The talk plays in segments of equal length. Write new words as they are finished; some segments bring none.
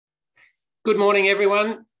Good morning,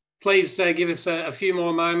 everyone. Please give us a few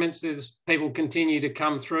more moments as people continue to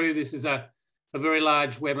come through. This is a very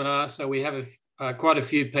large webinar, so we have quite a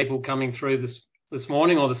few people coming through this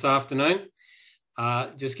morning or this afternoon.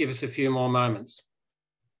 Just give us a few more moments.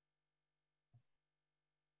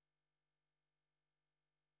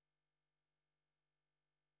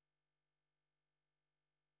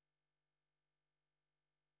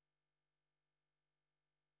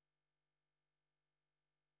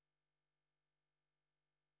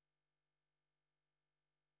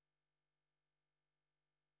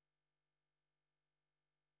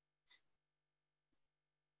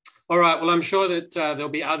 All right, well, I'm sure that there'll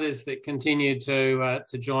be others that continue to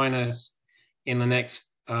join us in the next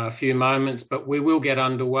few moments, but we will get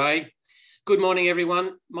underway. Good morning,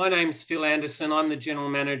 everyone. My name's Phil Anderson. I'm the General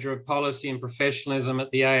Manager of Policy and Professionalism at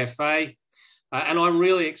the AFA, and I'm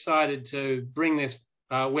really excited to bring this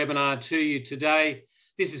webinar to you today.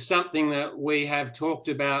 This is something that we have talked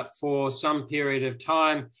about for some period of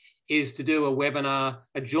time, is to do a webinar,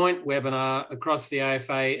 a joint webinar across the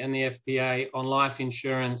AFA and the FPA on life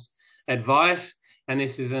insurance advice. And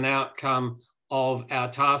this is an outcome of our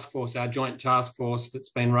task force, our joint task force that's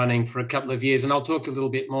been running for a couple of years. And I'll talk a little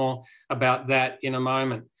bit more about that in a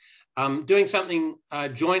moment. Doing something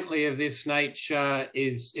jointly of this nature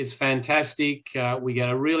is fantastic. We get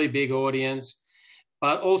a really big audience,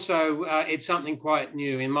 but also it's something quite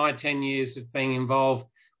new. In my 10 years of being involved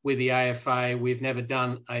with the AFA, we've never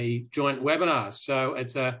done a joint webinar. So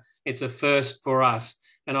it's a first for us.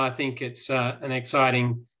 And I think it's an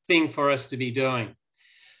exciting thing for us to be doing.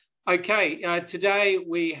 Okay, today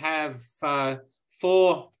we have 4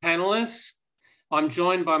 panelists. I'm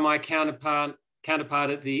joined by my counterpart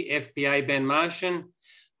at the FPA, Ben Martian,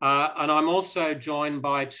 and I'm also joined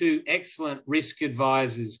by 2 excellent risk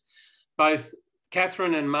advisors. Both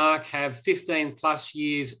Katherine and Mark have 15 plus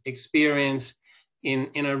years experience in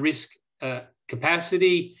a risk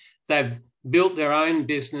capacity. They've built their own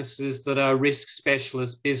businesses that are risk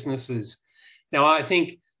specialist businesses. Now, I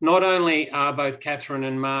think not only are both Katherine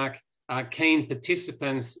and Mark keen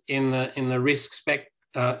participants in the risk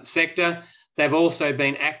sector, they've also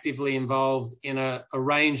been actively involved in a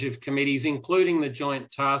range of committees, including the Joint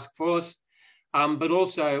Task Force, but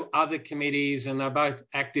also other committees, and they're both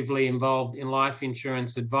actively involved in life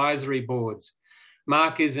insurance advisory boards.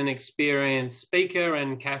 Mark is an experienced speaker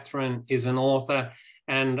and Katherine is an author,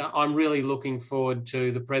 and I'm really looking forward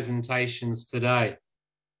to the presentations today.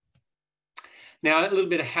 Now, a little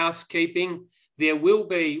bit of housekeeping. There will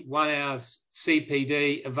be 1 hour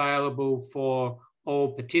CPD available for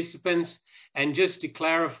all participants. And just to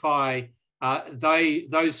clarify,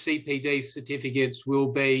 those CPD certificates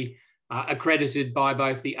will be accredited by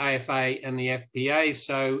both the AFA and the FPA,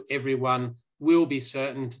 so everyone will be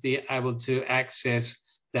certain to be able to access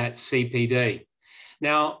that CPD.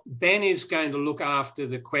 Now, Ben is going to look after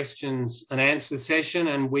the questions and answer session,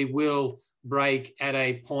 and we will break at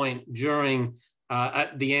a point during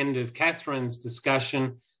at the end of Katherine's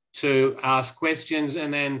discussion to ask questions,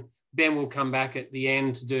 and then Ben will come back at the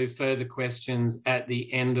end to do further questions at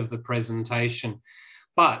the end of the presentation.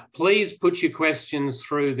 But please put your questions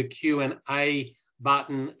through the Q&A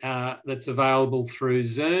button that's available through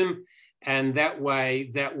Zoom, and that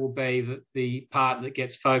way that will be the part that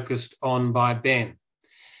gets focused on by Ben.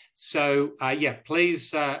 So yeah,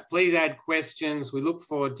 please add questions. We look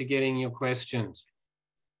forward to getting your questions.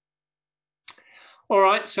 All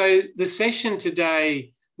right, so the session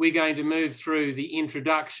today, we're going to move through the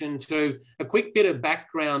introduction to a quick bit of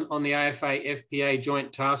background on the AFA FPA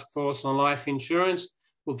Joint Task Force on life insurance.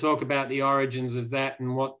 We'll talk about the origins of that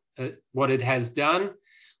and what it has done.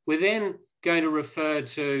 We're then going to refer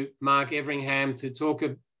to Mark Everingham to talk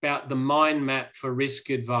about the mind map for risk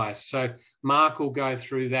advice. So Mark will go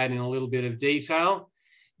through that in a little bit of detail.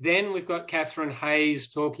 Then we've got Katherine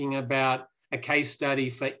Hayes talking about a case study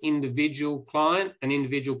for an individual client, and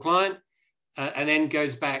then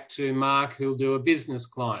goes back to Mark, who'll do a business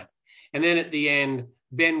client. And then at the end,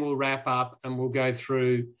 Ben will wrap up and we'll go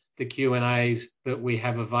through the Q&As that we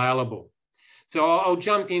have available. So I'll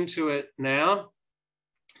jump into it now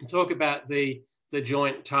and talk about the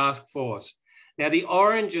Joint Task Force. Now, the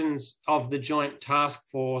origins of the Joint Task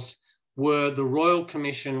Force were the Royal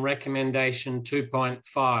Commission Recommendation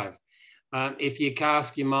 2.5. If you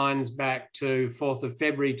cast your minds back to 4th of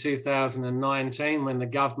February 2019, when the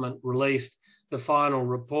government released the final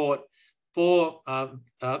report for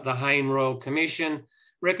the Hayne Royal Commission,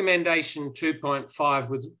 Recommendation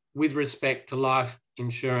 2.5 with respect to life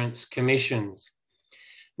insurance commissions.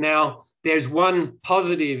 Now, there's one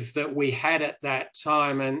positive that we had at that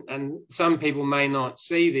time, and some people may not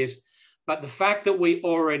see this, But the fact that we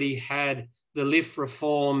already had the LIF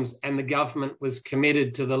reforms and the government was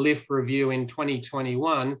committed to the LIF review in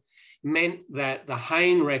 2021 meant that the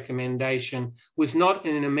Hayne recommendation was not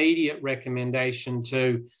an immediate recommendation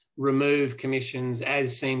to remove commissions,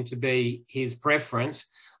 as seemed to be his preference,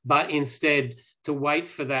 but instead to wait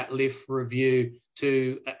for that LIF review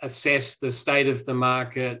to assess the state of the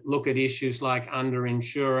market, look at issues like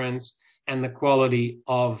underinsurance and the quality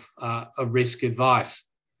of risk advice.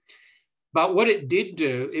 But what it did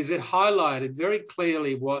do is it highlighted very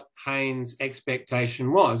clearly what Hayne's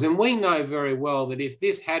expectation was. And we know very well that if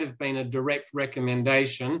this had have been a direct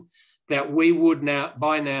recommendation, that we would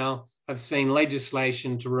by now have seen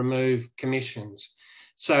legislation to remove commissions.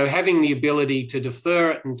 So having the ability to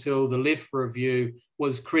defer it until the LIF review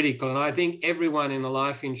was critical. And I think everyone in the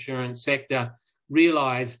life insurance sector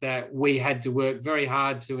realised that we had to work very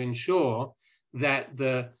hard to ensure that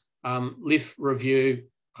the LIF review,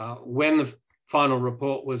 when the final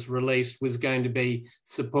report was released, was going to be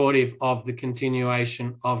supportive of the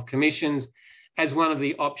continuation of commissions as one of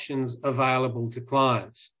the options available to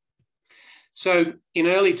clients. So in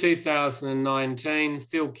early 2019,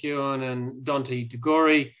 Phil Kewen and Dante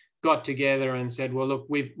DeGori got together and said, well, look,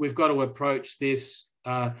 we've got to approach this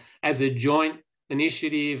as a joint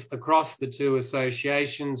initiative across the two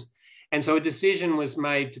associations. And so a decision was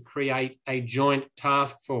made to create a joint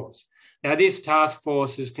task force. Now, this task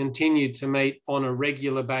force has continued to meet on a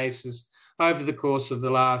regular basis over the course of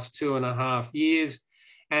the last 2.5 years.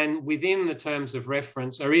 And within the terms of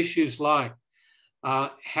reference are issues like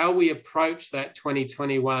how we approach that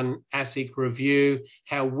 2021 ASIC review,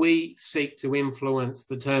 how we seek to influence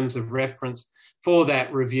the terms of reference for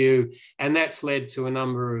that review. And that's led to a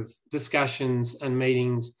number of discussions and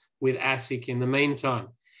meetings with ASIC in the meantime.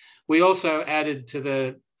 We also added to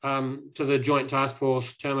the Joint Task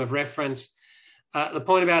Force term of reference the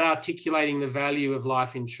point about articulating the value of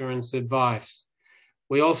life insurance advice.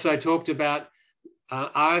 We also talked about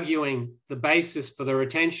arguing the basis for the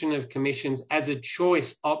retention of commissions as a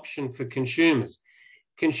choice option for consumers.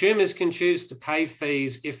 Consumers can choose to pay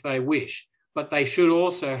fees if they wish, but they should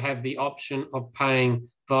also have the option of paying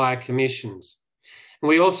via commissions. And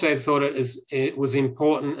we also thought it was an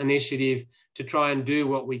important initiative to try and do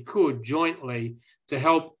what we could jointly to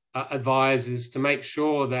help advisors to make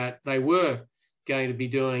sure that they were going to be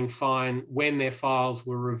doing fine when their files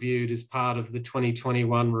were reviewed as part of the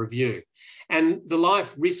 2021 review. And the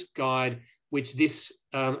Life Risk Guide, which this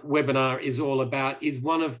webinar is all about, is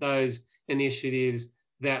one of those initiatives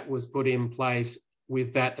that was put in place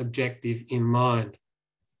with that objective in mind.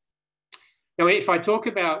 Now, if I talk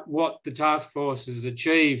about what the task force has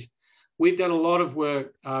achieved, we've done a lot of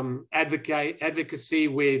work, advocacy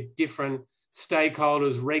with different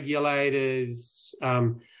stakeholders, regulators,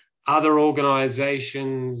 other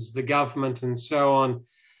organisations, the government and so on.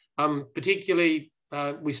 Particularly,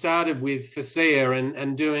 we started with FASEA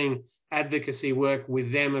and doing advocacy work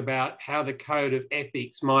with them about how the Code of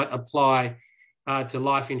Ethics might apply to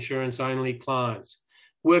life insurance only clients.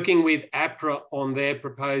 Working with APRA on their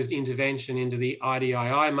proposed intervention into the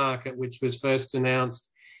IDII market, which was first announced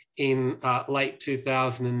in late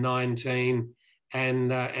 2019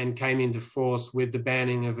 and came into force with the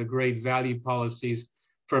banning of agreed value policies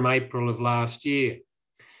from April of last year.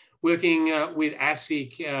 Working with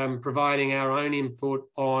ASIC, providing our own input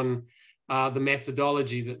on the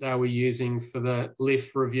methodology that they were using for the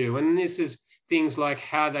LIF review. And this is things like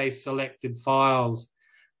how they selected files,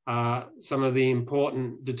 some of the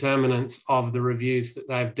important determinants of the reviews that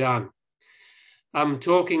they've done.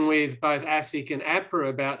 Talking with both ASIC and APRA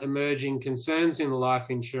about emerging concerns in the life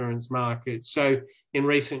insurance market. So in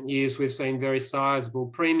recent years, we've seen very sizable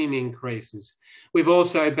premium increases. We've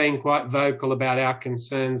also been quite vocal about our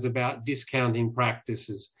concerns about discounting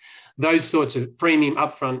practices, those sorts of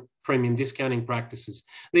upfront premium discounting practices.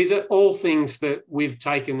 These are all things that we've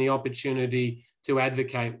taken the opportunity to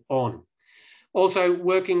advocate on. Also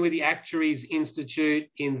working with the Actuaries Institute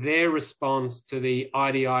in their response to the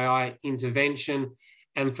IDII intervention.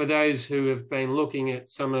 And for those who have been looking at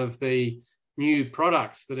some of the new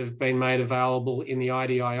products that have been made available in the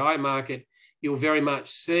IDII market, you'll very much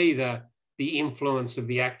see the influence of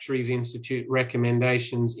the Actuaries Institute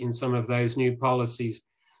recommendations in some of those new policies,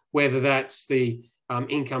 whether that's the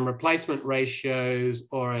income replacement ratios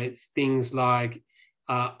or it's things like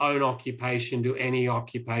own occupation to any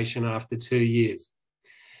occupation after 2 years.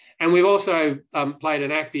 And we've also played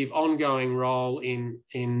an active ongoing role in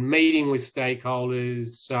meeting with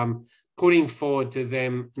stakeholders, putting forward to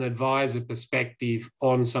them an advisor perspective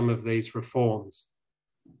on some of these reforms.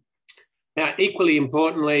 Now, equally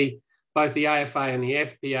importantly, both the AFA and the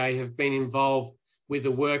FPA have been involved with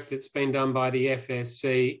the work that's been done by the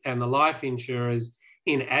FSC and the life insurers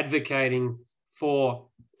in advocating for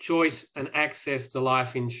choice and access to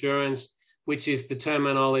life insurance, which is the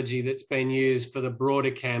terminology that's been used for the broader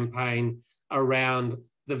campaign around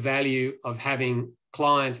the value of having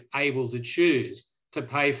clients able to choose to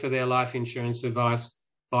pay for their life insurance advice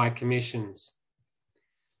by commissions.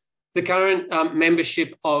 The current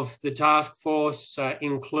membership of the task force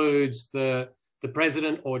includes the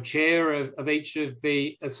president or chair of each of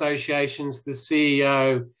the associations, the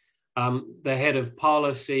CEO, the head of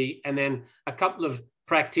policy, and then a couple of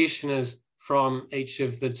practitioners from each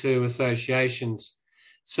of the two associations.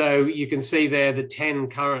 So you can see there the 10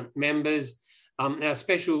 current members. Now,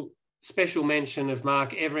 special mention of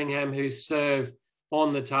Mark Everingham, who served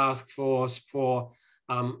on the task force for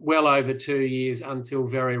well over 2 years until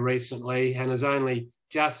very recently, and has only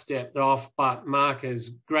just stepped off, but Mark has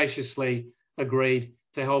graciously agreed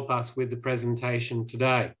to help us with the presentation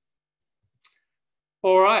today.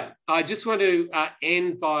 All right, I just want to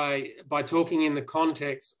end by talking in the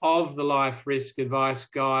context of the Life Risk Advice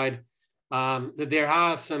Guide, that there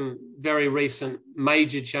are some very recent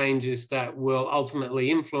major changes that will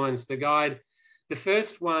ultimately influence the guide. The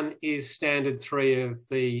first one is Standard 3 of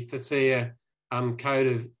the FASEA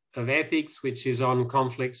Code of Ethics, which is on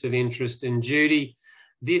conflicts of interest and duty.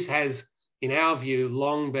 This has, in our view,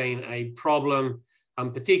 long been a problem,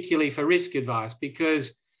 particularly for risk advice,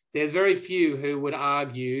 because there's very few who would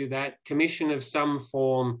argue that commission of some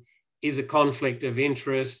form is a conflict of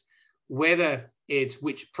interest, whether it's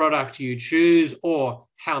which product you choose or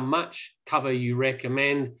how much cover you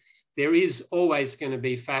recommend. There is always going to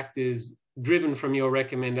be factors driven from your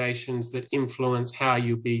recommendations that influence how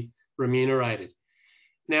you'll be remunerated.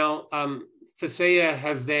 Now, FASEA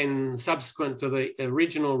have then, subsequent to the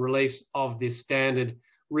original release of this standard,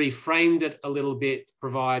 reframed it a little bit to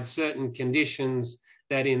provide certain conditions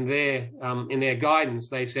that in their guidance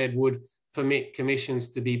they said would permit commissions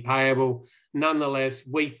to be payable. Nonetheless,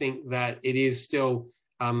 we think that it is still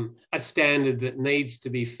a standard that needs to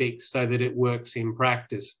be fixed so that it works in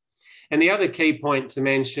practice. And the other key point to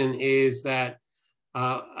mention is that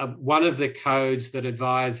one of the codes that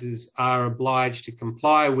advisors are obliged to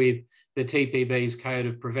comply with, the TPB's Code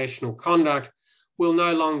of Professional Conduct, will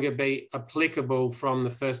no longer be applicable from the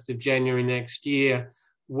 1st of January next year,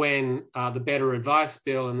 when the Better Advice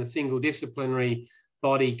Bill and the single disciplinary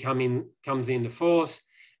body comes into force,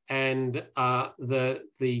 and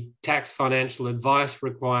the tax financial advice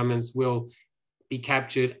requirements will be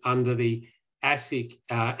captured under the ASIC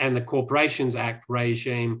and the Corporations Act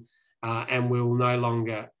regime, and we'll no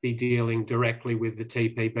longer be dealing directly with the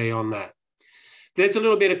TPB on that. There's a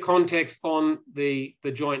little bit of context on the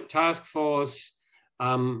joint task force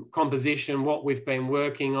composition, what we've been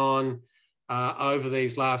working on over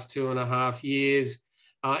these last 2.5 years.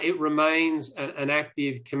 It remains an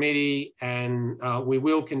active committee, and we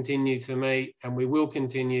will continue to meet, and we will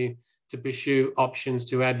continue to pursue options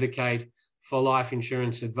to advocate for life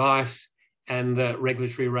insurance advice and the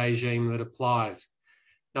regulatory regime that applies.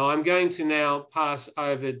 Now, I'm going to now pass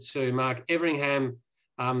over to Mark Everingham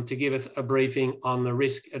to give us a briefing on the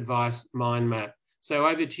risk advice mind map. So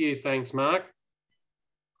over to you. Thanks, Mark.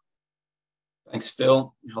 Thanks,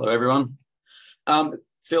 Phil. Hello, everyone.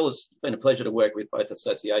 Phil, it's been a pleasure to work with both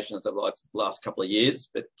associations over the last couple of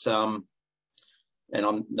years, but and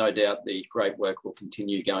I'm no doubt the great work will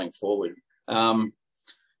continue going forward.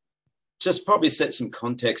 Just probably set some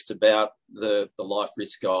context about the Life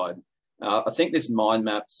Risk Guide. I think this mind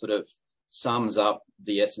map sort of sums up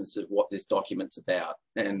the essence of what this document's about.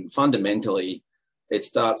 And fundamentally, it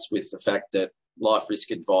starts with the fact that life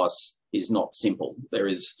risk advice is not simple. There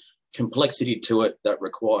is complexity to it that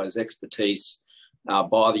requires expertise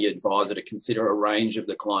by the advisor to consider a range of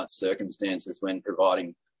the client's circumstances when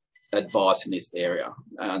providing advice in this area.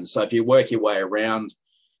 And so if you work your way around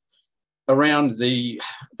the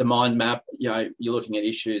mind map, you're looking at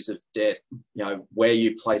issues of debt, where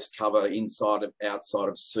you place cover inside of, outside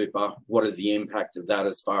of super, what is the impact of that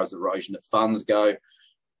as far as erosion of funds go,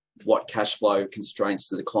 what cash flow constraints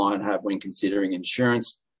does the client have when considering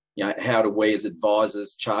insurance, how do we as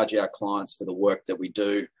advisors charge our clients for the work that we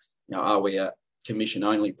do, are we a commission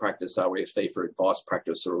only practice, are we a fee for advice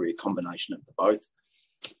practice, or are we a combination of the both?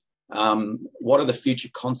 What are the future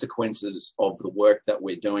consequences of the work that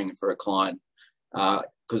we're doing for a client?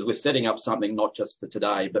 Because we're setting up something not just for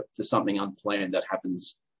today, but for something unplanned that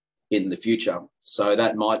happens in the future. So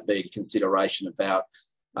that might be consideration about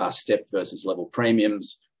step versus level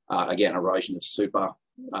premiums, again, erosion of super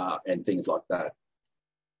and things like that.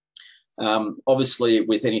 Obviously,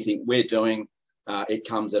 with anything we're doing, it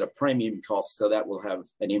comes at a premium cost, so that will have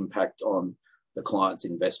an impact on the client's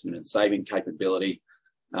investment and saving capability.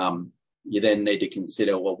 You then need to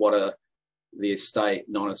consider, well, what are the estate,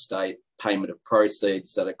 non-estate payment of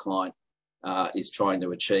proceeds that a client is trying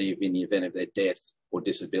to achieve in the event of their death or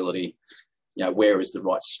disability? You know, where is the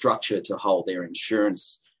right structure to hold their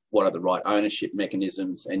insurance? What are the right ownership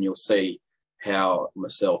mechanisms? And you'll see how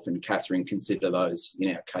myself and Katherine consider those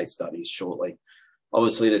in our case studies shortly.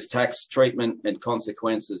 Obviously, there's tax treatment and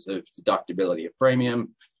consequences of deductibility of premium,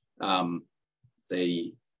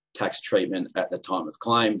 the tax treatment at the time of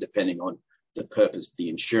claim, depending on the purpose of the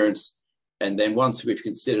insurance. And then once we've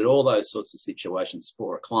considered all those sorts of situations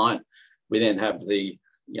for a client, we then have the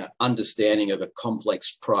understanding of a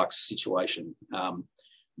complex product situation,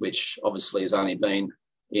 which obviously has only been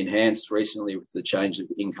enhanced recently with the change of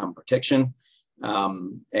income protection,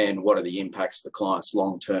 and what are the impacts for clients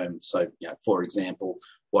long term. So, for example,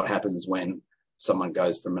 what happens when someone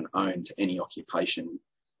goes from an own to any occupation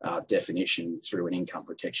definition through an income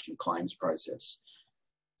protection claims process.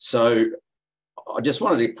 So I just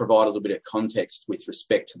wanted to provide a little bit of context with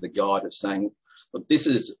respect to the guide of saying, look, this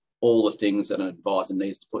is all the things that an advisor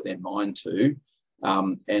needs to put their mind to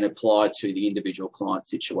and apply to the individual client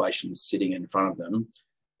situations sitting in front of them.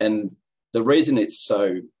 And the reason it's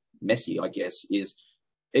so messy, I guess, is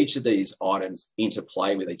each of these items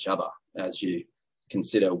interplay with each other as you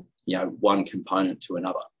consider, one component to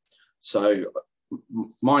another. So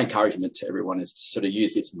my encouragement to everyone is to sort of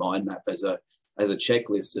use this mind map as a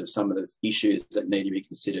checklist of some of the issues that need to be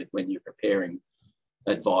considered when you're preparing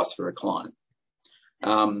advice for a client.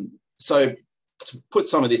 So to put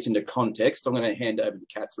some of this into context, I'm going to hand over to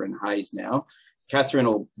Katherine Hayes now. Katherine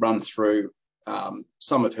will run through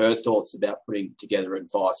some of her thoughts about putting together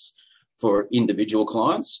advice for individual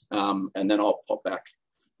clients, and then I'll pop back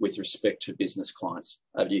with respect to business clients.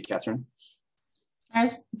 Over to you, Katherine.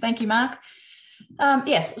 Thank you, Mark.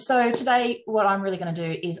 Yes, so today what I'm really going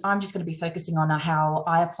to do is I'm just going to be focusing on how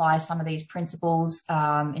I apply some of these principles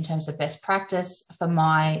in terms of best practice for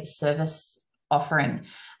my service offering.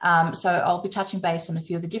 So I'll be touching base on a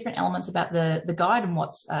few of the different elements about the guide and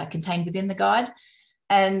what's contained within the guide.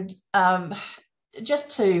 And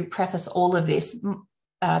just to preface all of this,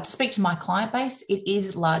 to speak to my client base, it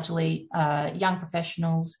is largely young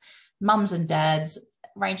professionals, mums and dads,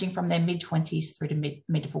 ranging from their mid-20s through to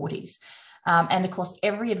mid-40s. And of course,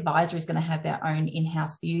 every advisor is going to have their own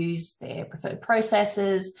in-house views, their preferred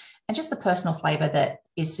processes, and just the personal flavour that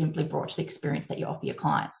is simply brought to the experience that you offer your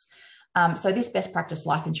clients. So this best practice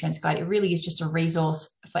life insurance guide, it really is just a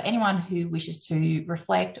resource for anyone who wishes to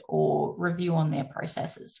reflect or review on their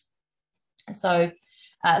processes. So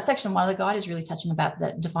section 1 of the guide is really touching about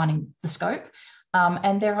defining the scope.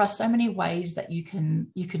 And there are so many ways that you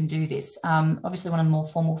can do this. Obviously, one of the more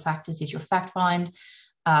formal factors is your fact find,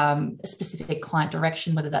 a specific client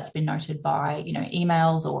direction, whether that's been noted by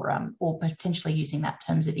emails or potentially using that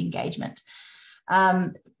terms of engagement.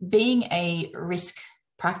 Being a risk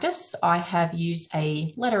practice, I have used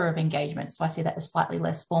a letter of engagement, so I see that as slightly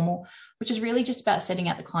less formal, which is really just about setting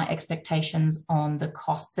out the client expectations on the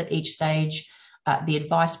costs at each stage, the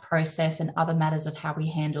advice process, and other matters of how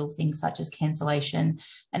we handle things such as cancellation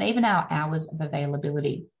and even our hours of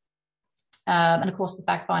availability. And of course, the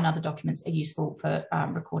fact find other documents are useful for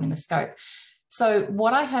recording the scope. So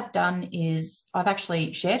what I have done is I've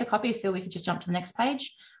actually shared a copy. If Phil, we could just jump to the next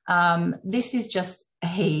page. This is just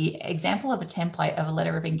an example of a template of a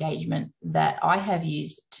letter of engagement that I have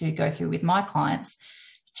used to go through with my clients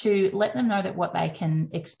to let them know that what they can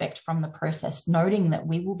expect from the process, noting that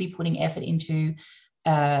we will be putting effort into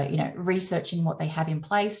researching what they have in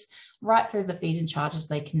place, right through the fees and charges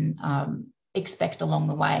they can expect along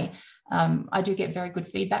the way. I do get very good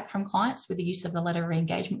feedback from clients with the use of the letter of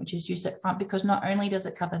engagement, which is used at front, because not only does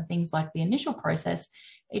it cover things like the initial process,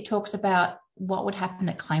 it talks about what would happen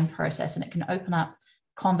at claim process, and it can open up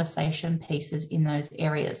conversation pieces in those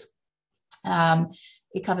areas.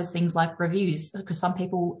 It covers things like reviews, because some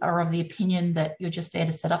people are of the opinion that you're just there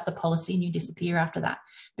to set up the policy and you disappear after that,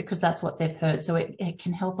 because that's what they've heard. So it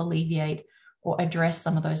can help alleviate or address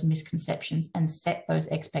some of those misconceptions and set those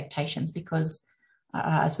expectations, because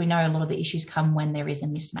as we know, a lot of the issues come when there is a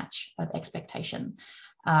mismatch of expectation.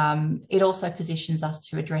 It also positions us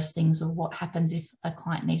to address things of what happens if a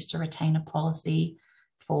client needs to retain a policy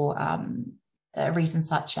for reasons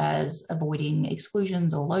such as avoiding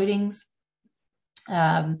exclusions or loadings,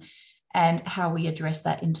 and how we address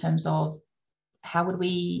that in terms of how would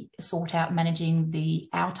we sort out managing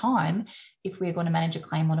our time if we're going to manage a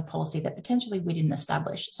claim on a policy that potentially we didn't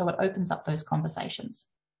establish. So it opens up those conversations.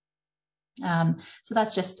 So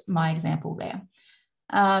that's just my example there.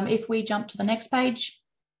 If we jump to the next page,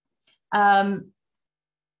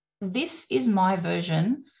 this is my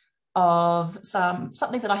version of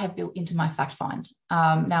something that I have built into my fact find.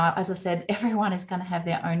 Now, as I said, everyone is going to have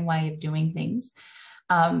their own way of doing things,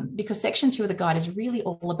 because section 2 of the guide is really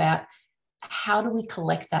all about how do we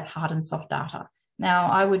collect that hard and soft data. Now,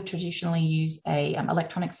 I would traditionally use a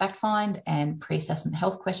electronic fact find and pre-assessment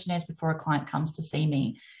health questionnaires before a client comes to see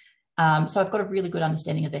me. So I've got a really good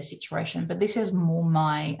understanding of their situation, but this is more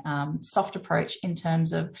my soft approach in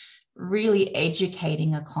terms of really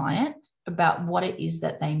educating a client about what it is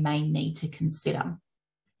that they may need to consider.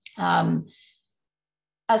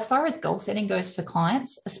 As far as goal setting goes for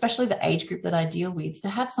clients, especially the age group that I deal with, to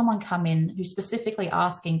have someone come in who's specifically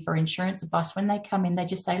asking for insurance advice, when they come in, they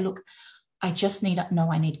just say, look, I just know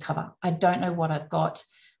I need cover. I don't know what I've got,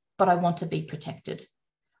 but I want to be protected.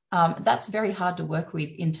 That's very hard to work with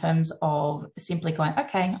in terms of simply going,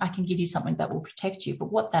 okay, I can give you something that will protect you,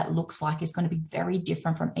 but what that looks like is going to be very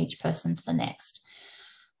different from each person to the next.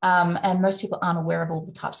 And most people aren't aware of all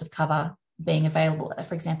the types of cover being available.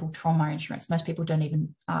 For example, trauma insurance, most people aren't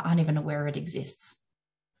even aware it exists.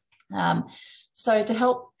 So to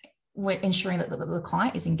help with ensuring that the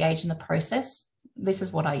client is engaged in the process, this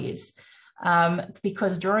is what I use.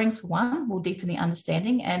 Because drawings, for one, will deepen the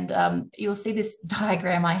understanding, and you'll see this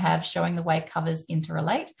diagram I have showing the way covers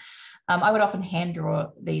interrelate. I would often hand draw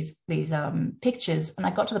these pictures, and I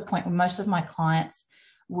got to the point where most of my clients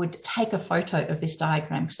would take a photo of this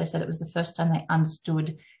diagram because they said it was the first time they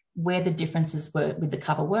understood where the differences were with the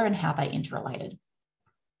cover were and how they interrelated.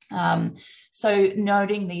 So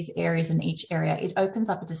noting these areas in each area, it opens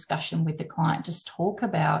up a discussion with the client. Just talk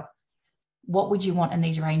about what would you want in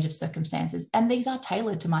these range of circumstances? And these are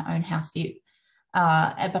tailored to my own house view.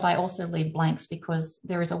 But I also leave blanks because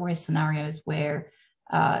there is always scenarios where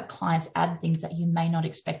clients add things that you may not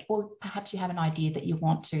expect, or perhaps you have an idea that you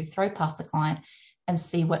want to throw past the client and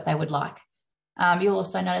see what they would like. You'll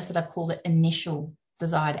also notice that I've called it initial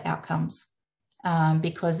desired outcomes,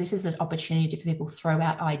 because this is an opportunity for people to throw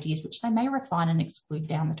out ideas which they may refine and exclude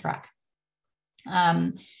down the track.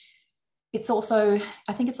 I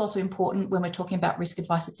think it's also important when we're talking about risk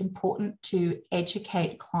advice, it's important to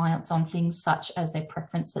educate clients on things such as their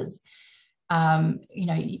preferences. I'm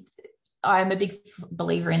a big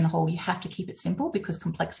believer in the whole, you have to keep it simple because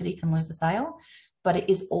complexity can lose the sale, but it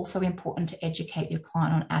is also important to educate your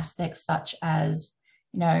client on aspects such as,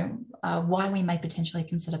 why we may potentially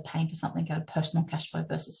consider paying for something out of personal cash flow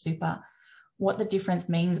versus super, what the difference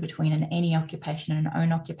means between an any occupation and an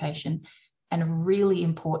own occupation. And really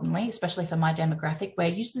importantly, especially for my demographic, where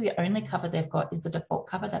usually the only cover they've got is the default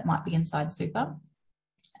cover that might be inside super,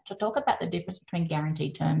 to talk about the difference between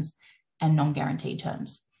guaranteed terms and non-guaranteed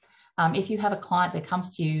terms. If you have a client that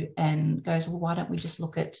comes to you and goes, well, why don't we just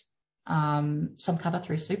look at some cover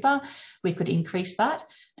through super, we could increase that.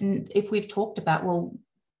 And if we've talked about, well,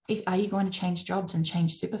 are you going to change jobs and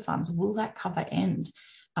change super funds? Will that cover end?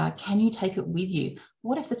 Can you take it with you?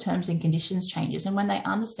 What if the terms and conditions changes? And when they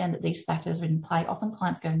understand that these factors are in play, often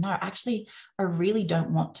clients go, no, actually, I really don't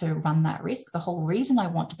want to run that risk. The whole reason I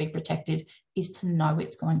want to be protected is to know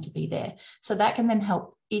it's going to be there. So that can then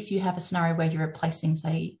help if you have a scenario where you're replacing,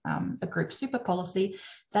 say, a group super policy.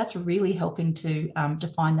 That's really helping to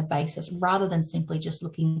define the basis rather than simply just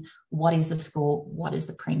looking, what is the score? What is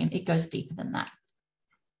the premium? It goes deeper than that.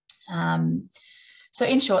 So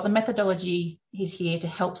in short, the methodology is here to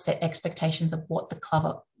help set expectations of what the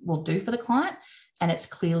cover will do for the client, and it's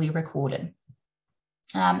clearly recorded.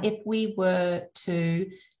 If we were to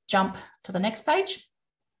jump to the next page.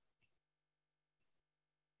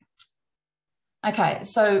 Okay,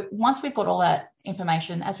 so once we've got all that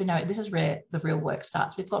information, as we know, this is where the real work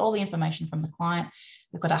starts. We've got all the information from the client.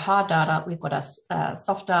 We've got our hard data. We've got our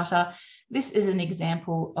soft data. This is an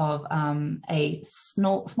example of a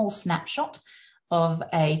small snapshot of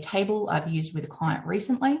a table I've used with a client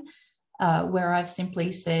recently, where I've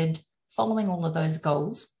simply said, following all of those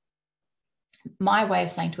goals, my way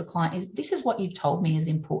of saying to a client is, this is what you've told me is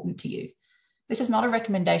important to you. This is not a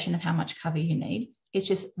recommendation of how much cover you need. It's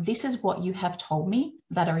just, this is what you have told me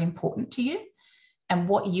that are important to you and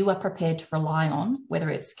what you are prepared to rely on, whether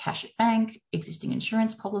it's cash at bank, existing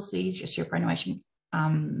insurance policies, your superannuation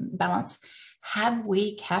balance. Have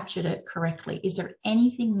we captured it correctly? Is there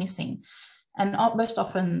anything missing? And most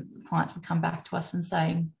often clients would come back to us and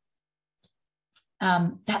say,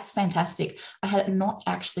 that's fantastic. I had not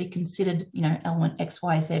actually considered, element X,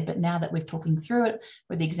 Y, Z, but now that we're talking through it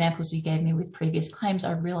with the examples you gave me with previous claims,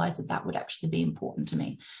 I realized that that would actually be important to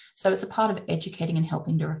me. So it's a part of educating and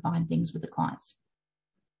helping to refine things with the clients.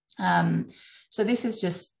 So this is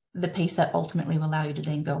just the piece that ultimately will allow you to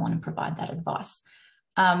then go on and provide that advice.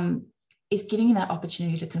 Is giving you that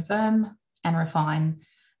opportunity to confirm and refine,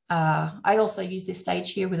 I also use this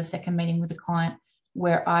stage here with a second meeting with the client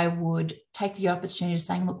where I would take the opportunity of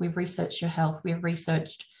saying, look, we've researched your health, we've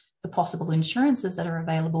researched the possible insurances that are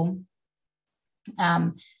available,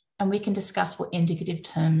 and we can discuss what indicative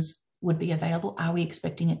terms would be available. Are we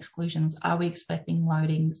expecting exclusions? Are we expecting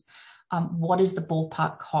loadings? What is the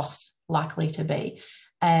ballpark cost likely to be?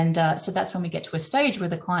 And so that's when we get to a stage where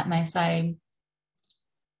the client may say,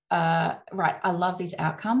 right, I love these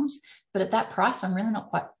outcomes, but at that price, I'm really not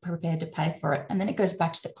quite prepared to pay for it. And then it goes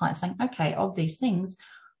back to the client saying, okay, of these things,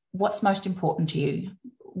 what's most important to you?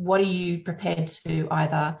 What are you prepared to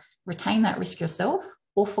either retain that risk yourself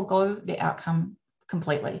or forgo the outcome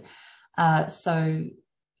completely? So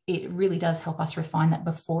it really does help us refine that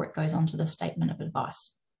before it goes on to the statement of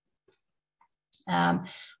advice.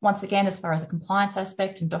 Once again, as far as a compliance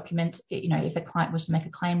aspect and document, if a client was to make a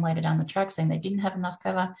claim later down the track saying they didn't have enough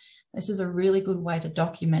cover, this is a really good way to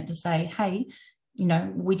document to say, hey,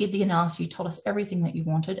 we did the analysis, you told us everything that you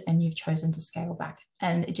wanted and you've chosen to scale back.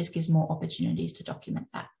 And it just gives more opportunities to document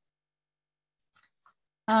that.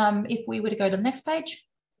 If we were to go to the next page,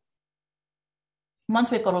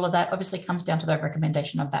 once we've got all of that, obviously comes down to the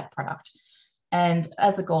recommendation of that product. And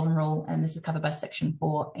as the golden rule, and this is covered by section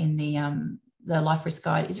 4 in the life risk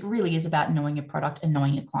guide, it really is about knowing your product and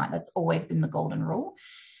knowing your client. That's always been the golden rule.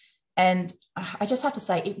 And I just have to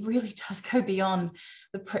say, it really does go beyond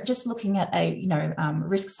just looking at a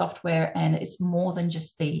risk software, and it's more than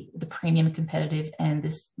just the premium competitive and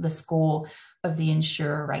the score of the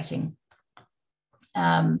insurer rating.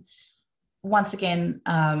 Once again,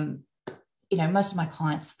 most of my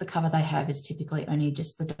clients, the cover they have is typically only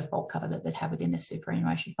just the default cover that they'd have within the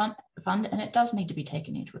superannuation fund, and it does need to be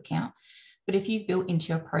taken into account. But if you've built into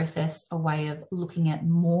your process a way of looking at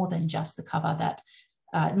more than just the cover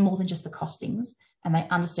more than just the costings, and they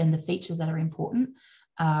understand the features that are important,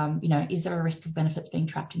 is there a risk of benefits being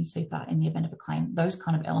trapped in super in the event of a claim? Those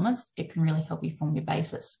kind of elements, it can really help you form your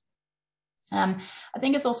basis. I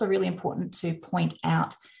think it's also really important to point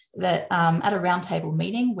out that at a roundtable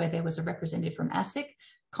meeting where there was a representative from ASIC,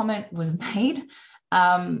 comment was made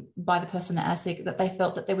by the person at ASIC that they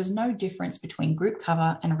felt that there was no difference between group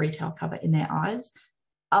cover and retail cover in their eyes,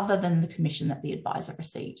 other than the commission that the advisor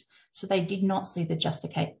received. So they did not see the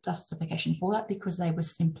justification for that because they were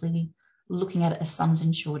simply looking at it as sums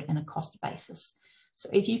insured and a cost basis. So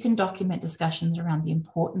if you can document discussions around the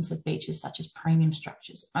importance of features such as premium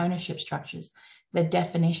structures, ownership structures, the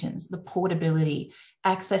definitions, the portability,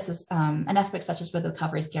 accesses, and aspects such as whether the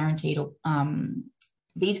cover is guaranteed, or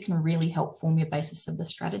these can really help form your basis of the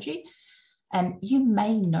strategy. And you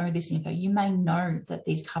may know this info, you may know that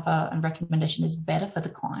these cover and recommendation is better for the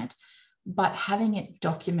client, but having it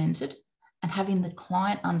documented and having the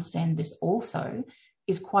client understand this also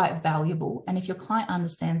is quite valuable. And if your client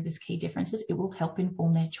understands these key differences, it will help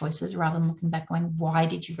inform their choices rather than looking back going, why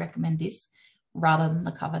did you recommend this, rather than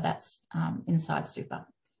the cover that's inside super.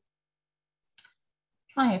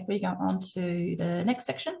 Okay, if we go on to the next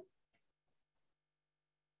section.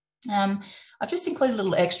 I've just included a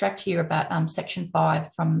little extract here about section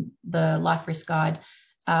 5 from the life risk guide,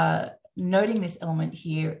 noting this element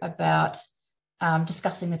here about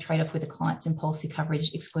discussing the trade-off with the clients in policy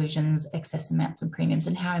coverage, exclusions, excess amounts and premiums,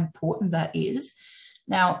 and how important that is.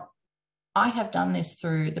 Now, I have done this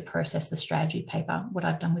through the process, the strategy paper, what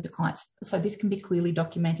I've done with the clients. So this can be clearly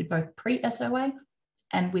documented both pre-SOA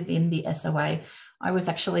and within the SOA. I was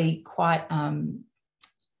actually quite...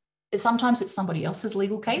 sometimes it's somebody else's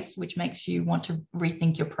legal case, which makes you want to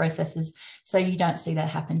rethink your processes so you don't see that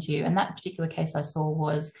happen to you. And that particular case I saw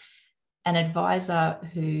was an advisor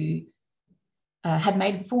who had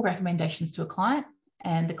made full recommendations to a client,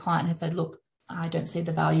 and the client had said, look, I don't see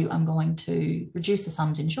the value, I'm going to reduce the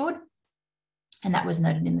sums insured. And that was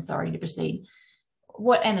noted in the authority to proceed.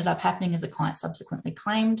 What ended up happening is the client subsequently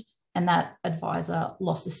claimed, and that advisor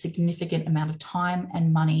lost a significant amount of time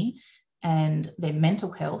and money and their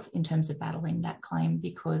mental health in terms of battling that claim,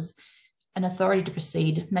 because an authority to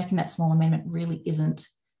proceed, making that small amendment really isn't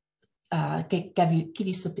give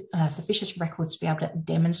you sufficient records to be able to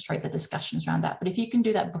demonstrate the discussions around that. But if you can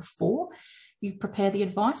do that before you prepare the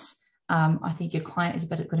advice, I think your client is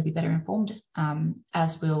going to be better informed,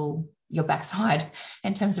 as will your backside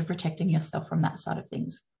in terms of protecting yourself from that side of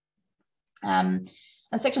things. And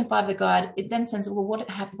section 5 of the guide, it then says, well,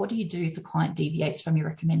 what do you do if the client deviates from your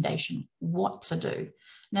recommendation? What to do?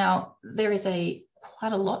 Now, there is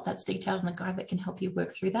quite a lot that's detailed in the guide that can help you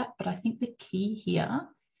work through that. But I think the key here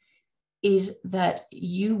is that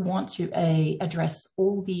you want to address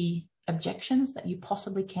all the objections that you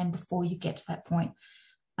possibly can before you get to that point.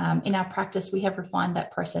 In our practice, we have refined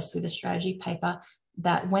that process through the strategy paper,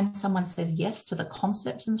 that when someone says yes to the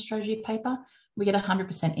concepts in the strategy paper, we get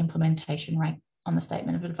 100% implementation rate on the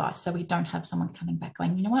statement of advice. So we don't have someone coming back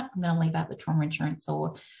going, you know what, I'm going to leave out the trauma insurance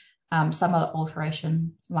or some other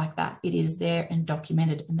alteration like that. It is there and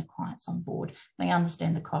documented, and the client's on board. They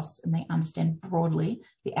understand the costs and they understand broadly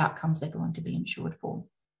the outcomes they're going to be insured for.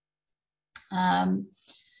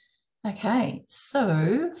 Okay,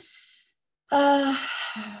 so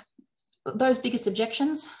those biggest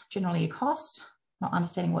objections, generally a cost, not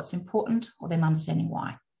understanding what's important, or them understanding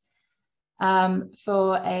why.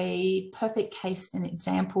 For a perfect case and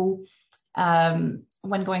example,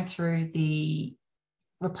 when going through the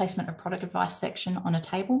replacement of product advice section on a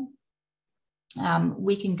table,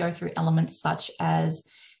 we can go through elements such as,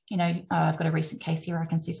 you know, I've got a recent case here, I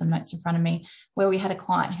can see some notes in front of me, where we had a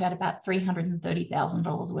client who had about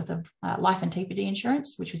 $330,000 worth of life and TPD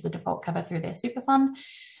insurance, which was the default cover through their super fund.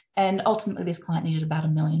 And ultimately, this client needed about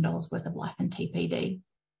 $1 million worth of life and TPD.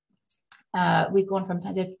 They've gone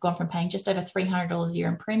from paying just over $300 a year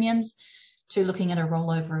in premiums to looking at a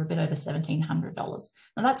rollover a bit over $1,700.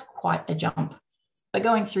 Now, that's quite a jump. But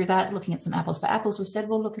going through that, looking at some apples for apples, we said,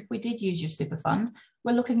 well, look, if we did use your super fund,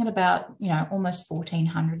 we're looking at about, you know, almost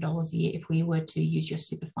 $1,400 a year if we were to use your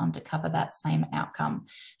super fund to cover that same outcome.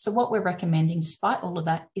 So what we're recommending, despite all of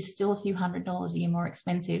that, is still a few $100s a year more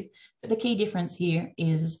expensive. But the key difference here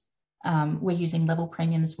is we're using level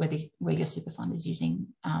premiums where your super fund is using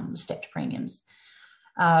stepped premiums.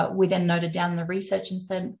 We then noted down the research and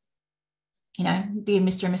said, you know, dear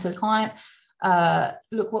Mr. and Mrs. Client,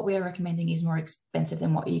 look, what we are recommending is more expensive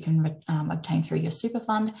than what you can obtain through your super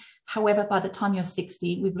fund. However, by the time you're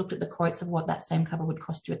 60, we've looked at the quotes of what that same cover would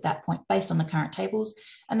cost you at that point based on the current tables,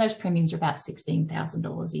 and those premiums are about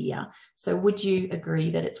 $16,000 a year. So would you agree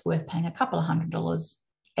that it's worth paying a couple of $100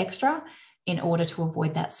 extra in order to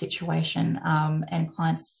avoid that situation? And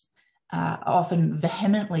clients are often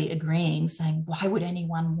vehemently agreeing, saying, why would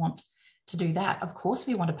anyone want to do that? Of course,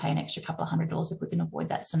 we want to pay an extra couple of $100 if we can avoid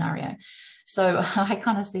that scenario. So I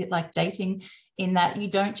kind of see it like dating, in that you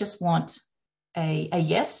don't just want a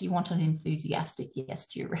yes, you want an enthusiastic yes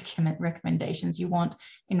to your recommendations. You want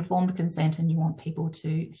informed consent, and you want people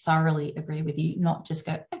to thoroughly agree with you, not just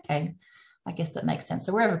go, okay, I guess that makes sense.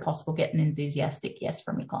 So wherever possible, get an enthusiastic yes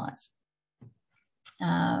from your clients.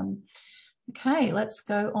 Okay, let's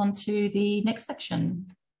go on to the next section.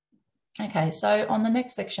 Okay, so on the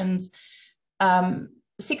next sections,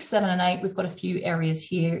 6, 7, and 8, we've got a few areas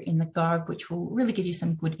here in the guide which will really give you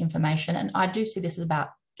some good information. And I do see this as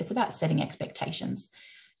it's about setting expectations.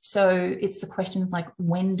 So it's the questions like,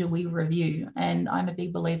 when do we review? And I'm a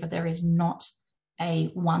big believer there is not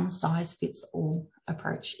a one-size-fits-all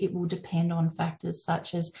approach. It will depend on factors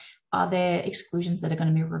such as, are there exclusions that are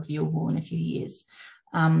going to be reviewable in a few years?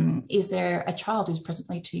 Is there a child who's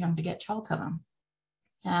presently too young to get child cover?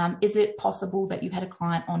 Is it possible that you had a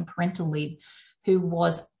client on parental leave who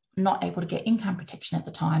was not able to get income protection at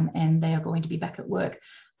the time and they are going to be back at work?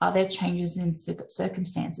 Are there changes in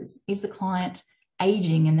circumstances? Is the client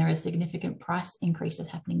aging and there are significant price increases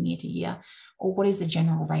happening year to year? Or what is the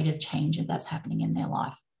general rate of change that's happening in their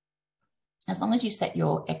life? As long as you set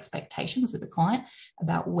your expectations with the client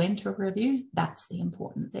about when to review, that's the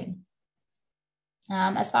important thing.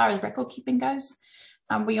 As far as record keeping goes,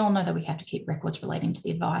 we all know that we have to keep records relating to the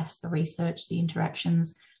advice, the research, the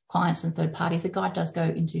interactions, clients and third parties. The guide does go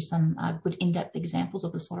into some good in-depth examples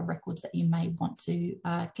of the sort of records that you may want to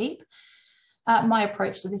keep. My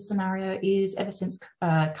approach to this scenario is, ever since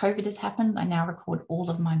COVID has happened, I now record all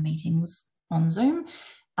of my meetings on Zoom.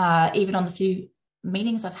 Even on the few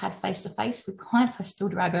meetings I've had face-to-face with clients, I still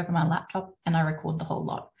drag over my laptop and I record the whole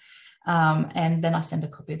lot. And then I send a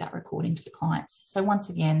copy of that recording to the clients. So once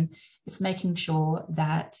again, it's making sure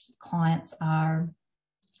that clients are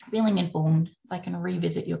feeling informed, they can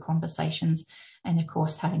revisit your conversations, and of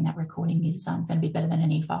course having that recording is going to be better than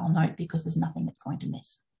any file note because there's nothing that's going to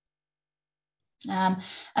miss. And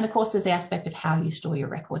of course there's the aspect of how you store your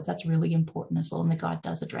records. That's really important as well, and the guide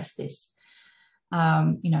does address this.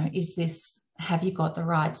 You know, have you got the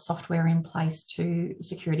right software in place to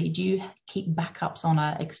security? Do you keep backups on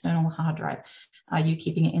an external hard drive? Are you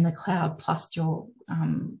keeping it in the cloud plus your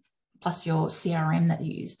CRM that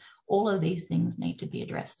you use? All of these things need to be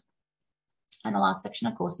addressed. And the last section,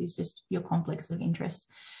 of course, is just your conflicts of interest.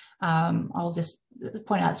 I'll just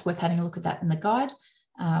point out it's worth having a look at that in the guide.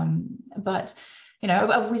 But, you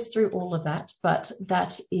know, I've whizzed through all of that, but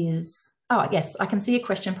that is... Oh, yes, I can see a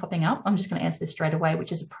question popping up. I'm just going to answer this straight away,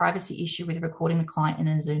 which is a privacy issue with recording the client in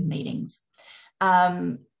a Zoom meetings.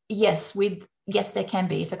 Yes, there can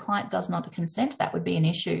be. If a client does not consent, that would be an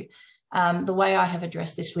issue. The way I have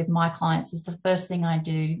addressed this with my clients is the first thing I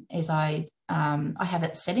do is I I have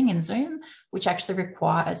a setting in Zoom, which actually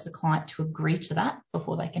requires the client to agree to that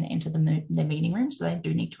before they can enter the meeting room. So they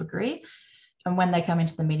do need to agree. And when they come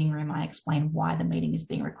into the meeting room, I explain why the meeting is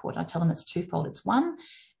being recorded. I tell them it's twofold. It's one,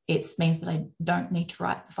 it means that I don't need to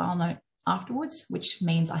write the file note afterwards, which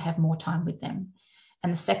means I have more time with them.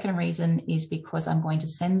 And the second reason is because I'm going to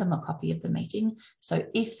send them a copy of the meeting. So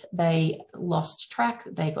if they lost track,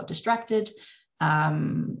 they got distracted,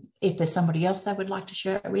 if there's somebody else they would like to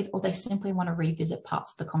share it with, or they simply want to revisit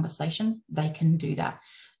parts of the conversation, they can do that.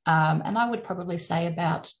 And I would probably say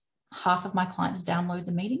about half of my clients download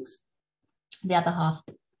the meetings. The other half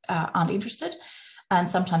aren't interested. And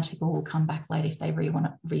sometimes people will come back later if they really want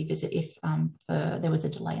to revisit if there was a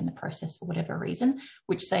delay in the process for whatever reason,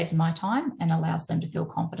 which saves my time and allows them to feel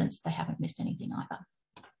confident they haven't missed anything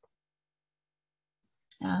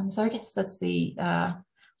either. So I guess that's the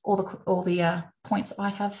all the points I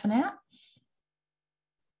have for now.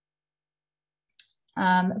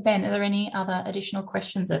 Ben, are there any other additional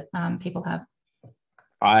questions that people have?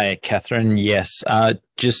 Hi, Katherine. Yes,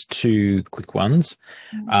 just two quick ones.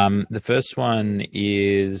 The first one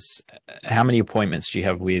is, how many appointments do you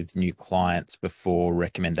have with new clients before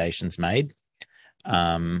recommendations made,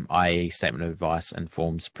 i.e. statement of advice and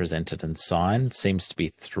forms presented and signed? Seems to be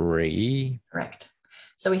 3. Correct.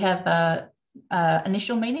 So we have an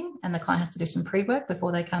initial meeting and the client has to do some pre-work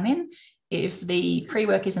before they come in. If the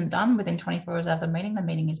pre-work isn't done within 24 hours of the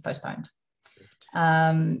meeting is postponed.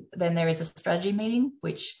 Then there is a strategy meeting,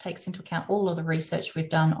 which takes into account all of the research we've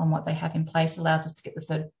done on what they have in place, allows us to get the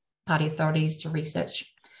third-party authorities to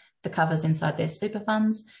research the covers inside their super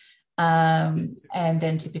funds. And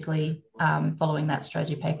then typically following that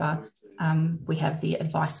strategy paper, we have the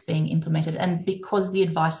advice being implemented. And because the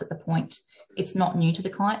advice at the point, it's not new to the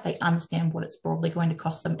client, they understand what it's broadly going to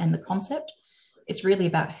cost them and the concept. It's really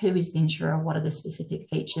about who is the insurer, what are the specific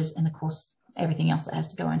features, and of course, everything else that has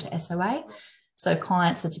to go into SOA. So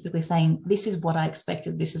clients are typically saying, this is what I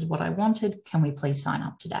expected, this is what I wanted, can we please sign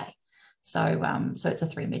up today? So, so it's a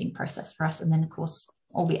 3-meeting process for us. And then of course,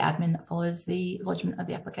 all the admin that follows the lodgement of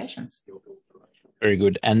the applications. Very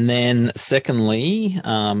good. And then secondly,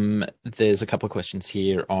 there's a couple of questions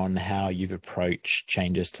here on how you've approached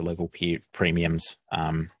changes to level premiums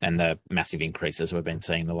and the massive increases we've been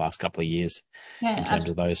seeing the last couple of years in terms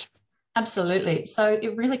of those. Absolutely. So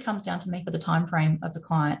it really comes down to me for the time frame of the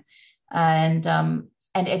client and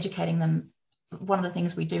educating them. One of the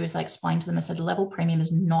things we do is I explain to them, I said, level premium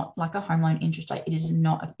is not like a home loan interest rate. It is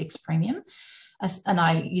not a fixed premium. And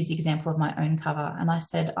I use the example of my own cover. And I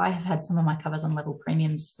said, I have had some of my covers on level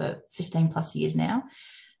premiums for 15 plus years now.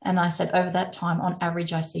 And I said, over that time, on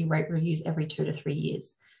average, I see rate reviews every 2 to 3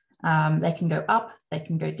 years. They can go up, they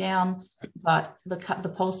can go down, but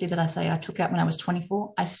the policy that I say I took out when I was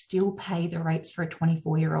 24, I still pay the rates for a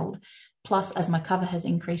 24-year-old. Plus, as my cover has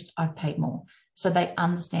increased, I've paid more. So they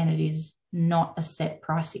understand it is not a set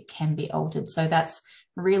price, it can be altered. So that's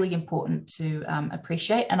really important to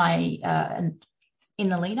appreciate. And and in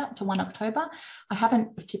the lead up to 1 October, I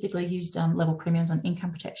haven't typically used level premiums on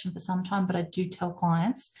income protection for some time, but I do tell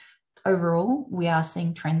clients overall, we are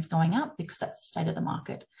seeing trends going up because that's the state of the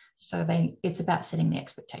market. So it's about setting the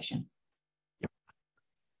expectation.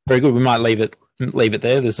 Very good. We might leave it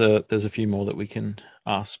there. There's a few more that we can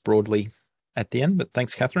ask broadly at the end, but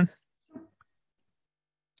thanks, Katherine.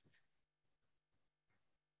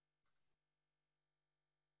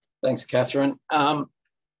 Thanks, Katherine.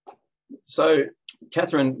 So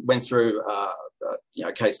Katherine went through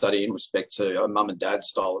a case study in respect to a mum and dad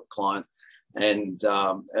style of client, and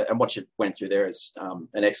what you went through there is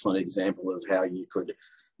an excellent example of how you could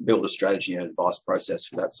build a strategy and advice process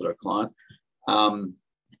for that sort of client.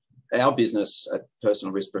 Our business at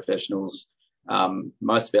Personal Risk Professionals,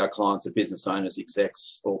 most of our clients are business owners,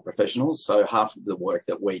 execs, or professionals. So half of the work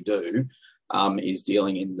that we do is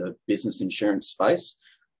dealing in the business insurance space.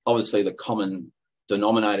 Obviously, the common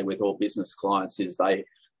denominator with all business clients is they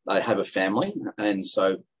have a family, and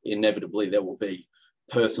so inevitably there will be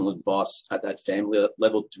personal advice at that family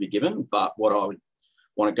level to be given. But what I would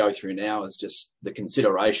want to go through now is just the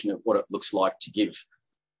consideration of what it looks like to give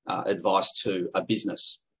advice to a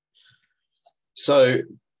business. So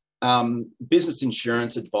business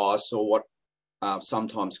insurance advice, or what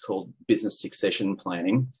sometimes called business succession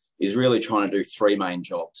planning, is really trying to do 3 main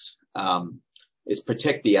jobs. Is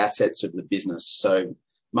protect the assets of the business. So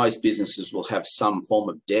most businesses will have some form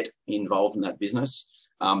of debt involved in that business,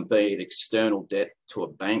 be it external debt to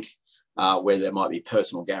a bank, where there might be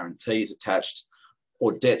personal guarantees attached,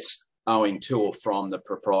 or debts owing to or from the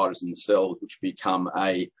proprietors themselves, which become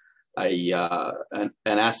an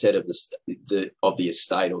asset of the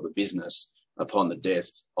estate or the business, upon the death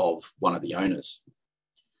of one of the owners.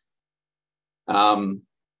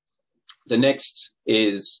 The next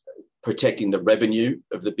is protecting the revenue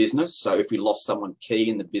of the business. So if we lost someone key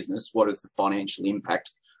in the business, what is the financial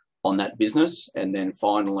impact on that business? And then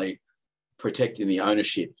finally, protecting the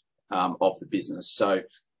ownership of the business. So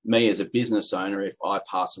me as a business owner, if I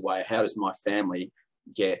pass away, how does my family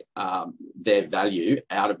get their value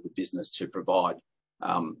out of the business to provide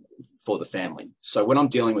for the family? So when I'm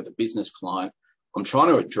dealing with a business client, I'm trying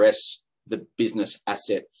to address the business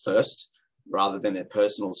asset first rather than their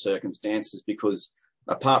personal circumstances, because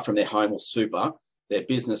apart from their home or super, their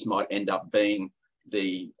business might end up being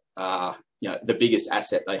the biggest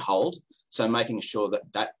asset they hold. So making sure that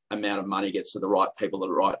that amount of money gets to the right people at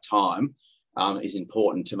the right time is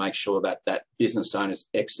important to make sure that that business owners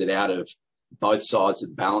exit out of both sides of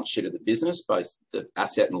the balance sheet of the business, both the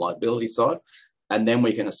asset and liability side. And then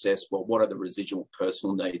we can assess, well, what are the residual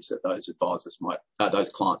personal needs that those advisors might, those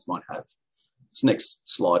clients might have. So next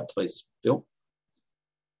slide, please, Phil.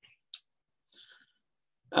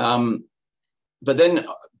 But then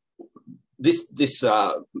this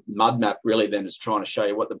mud map really then is trying to show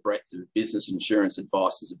you what the breadth of business insurance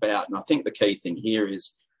advice is about. And I think the key thing here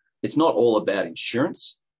is it's not all about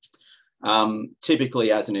insurance.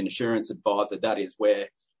 Typically, as an insurance advisor, that is where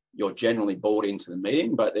you're generally brought into the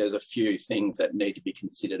meeting, but there's a few things that need to be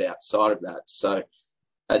considered outside of that. So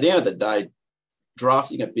at the end of the day,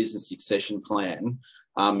 drafting a business succession plan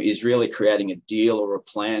is really creating a deal or a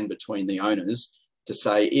plan between the owners to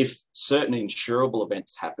say if certain insurable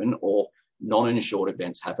events happen or non-insured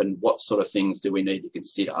events happen, what sort of things do we need to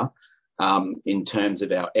consider in terms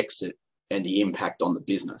of our exit and the impact on the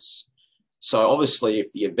business. So obviously,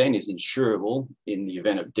 if the event is insurable in the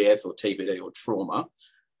event of death or TBD or trauma,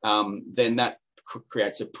 then that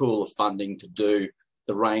creates a pool of funding to do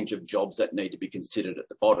the range of jobs that need to be considered at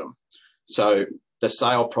the bottom. So the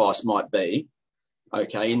sale price might be,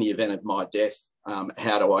 okay, in the event of my death,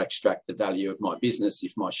 how do I extract the value of my business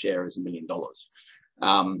if my share is $1 million?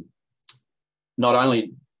 Not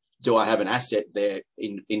only do I have an asset there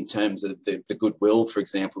in terms of the goodwill, for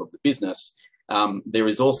example, of the business, there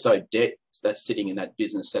is also debt that's sitting in that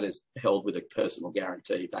business that is held with a personal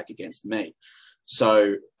guarantee back against me.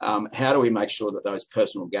 So how do we make sure that those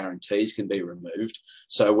personal guarantees can be removed?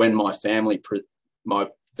 So when my family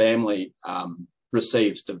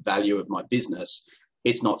receives the value of my business,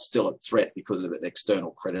 it's not still a threat because of an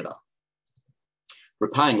external creditor.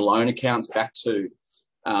 Repaying loan accounts back to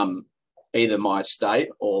either my estate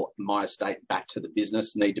or my estate back to the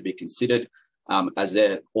business need to be considered, as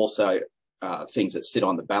they're also things that sit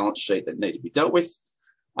on the balance sheet that need to be dealt with.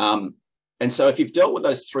 And so if you've dealt with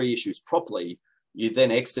those three issues properly, you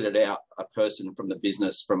then exited out a person from the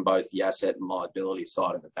business from both the asset and liability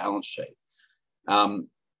side of the balance sheet.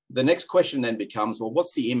 The next question then becomes, well,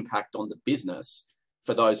 what's the impact on the business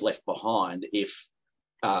for those left behind if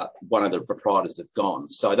one of the proprietors have gone?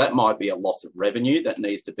 So that might be a loss of revenue that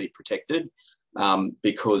needs to be protected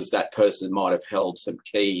because that person might have held some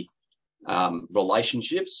key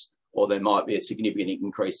relationships, or there might be a significant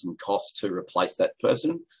increase in cost to replace that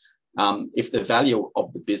person. If the value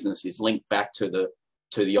of the business is linked back to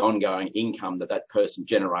the ongoing income that that person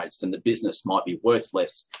generates, then the business might be worth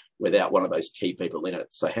less without one of those key people in it.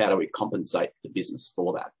 So how do we compensate the business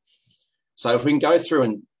for that? So if we can go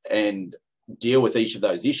through and deal with each of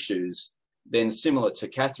those issues, then similar to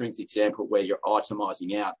Katherine's example where you're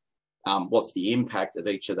itemising out what's the impact of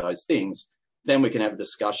each of those things, then we can have a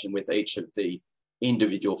discussion with each of the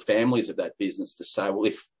individual families of that business to say, well,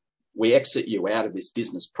 if we exit you out of this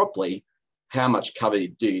business properly, how much cover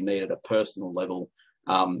do you need at a personal level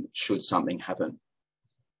should something happen?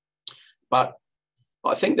 But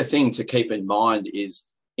I think the thing to keep in mind is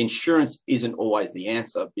insurance isn't always the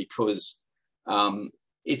answer, because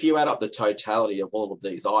if you add up the totality of all of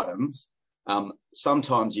these items,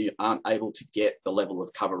 sometimes you aren't able to get the level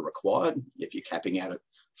of cover required. If you're capping out at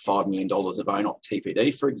 $5 million of ONOC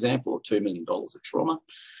TPD, for example, or $2 million of trauma,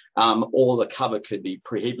 or the cover could be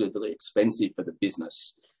prohibitively expensive for the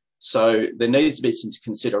business. So there needs to be some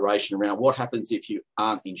consideration around what happens if you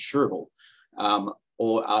aren't insurable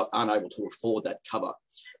or are unable to afford that cover.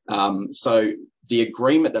 So the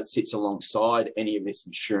agreement that sits alongside any of this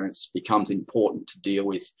insurance becomes important to deal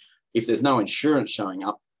with. If there's no insurance showing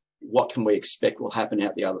up, what can we expect will happen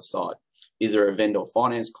out the other side? Is there a vendor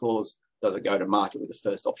finance clause? Does it go to market with the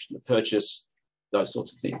first option to purchase? Those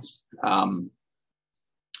sorts of things.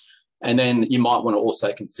 And then you might want to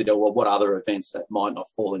also consider, well, what other events that might not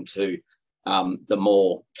fall into the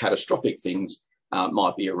more catastrophic things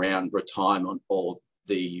might be around retirement or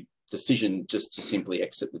the decision just to simply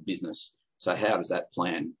exit the business. So how does that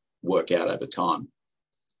plan work out over time.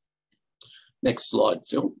 Next slide,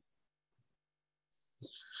 Phil.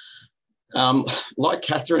 Like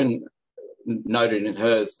Katherine noted in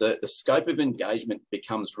hers, the scope of engagement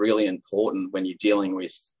becomes really important when you're dealing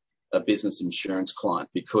with a business insurance client,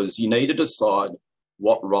 because you need to decide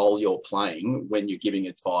what role you're playing when you're giving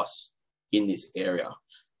advice in this area.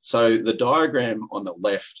 So the diagram on the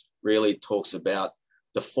left really talks about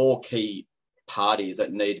the 4 key parties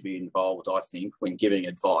that need to be involved, I think, when giving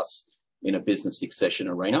advice in a business succession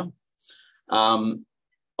arena.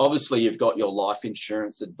 Obviously, you've got your life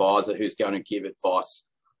insurance advisor who's going to give advice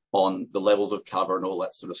on the levels of cover and all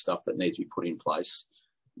that sort of stuff that needs to be put in place.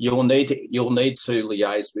 You'll need to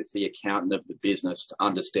liaise with the accountant of the business to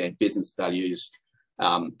understand business values,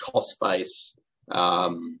 cost base,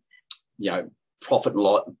 profit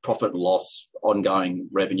and loss, ongoing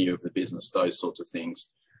revenue of the business, those sorts of things.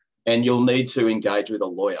 And you'll need to engage with a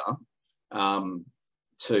lawyer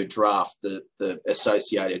to draft the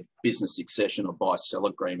associated business succession or buy-sell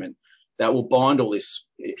agreement that will bind all this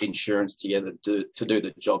insurance together to do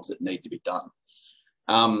the jobs that need to be done.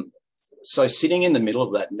 So sitting in the middle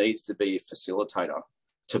of that needs to be a facilitator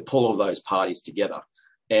to pull all those parties together.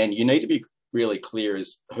 And you need to be really clear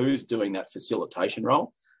as who's doing that facilitation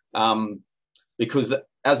role. Because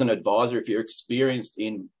as an advisor, if you're experienced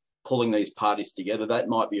in pulling these parties together, that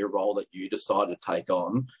might be a role that you decide to take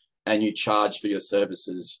on and you charge for your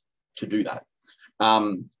services to do that.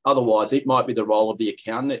 Otherwise, it might be the role of the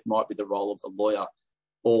accountant, it might be the role of the lawyer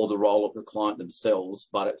or the role of the client themselves,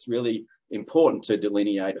 but it's really important to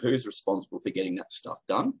delineate who's responsible for getting that stuff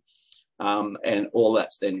done. And all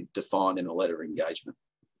that's then defined in a letter of engagement.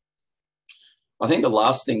 I think the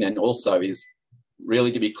last thing then also is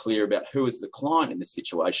really to be clear about who is the client in this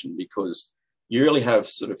situation, because you really have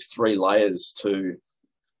sort of 3 layers to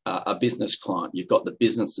a business client. You've got the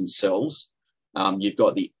business themselves, you've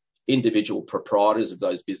got the individual proprietors of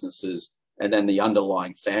those businesses, and then the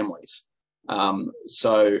underlying families.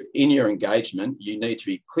 So in your engagement, you need to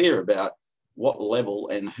be clear about what level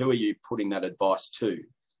and who are you putting that advice to.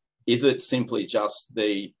 Is it simply just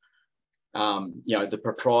the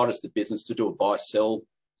proprietors of the business to do a buy-sell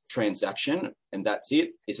transaction and that's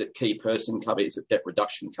it? Is it key person cover? Is it debt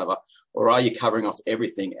reduction cover? Or are you covering off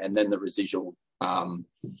everything and then the residual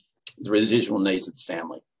needs of the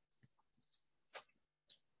family?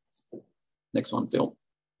 Next one, Phil.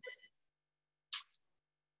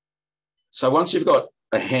 So once you've got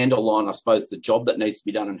a handle on, I suppose, the job that needs to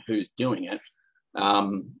be done and who's doing it,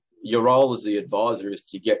 your role as the advisor is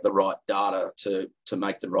to get the right data to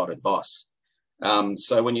make the right advice.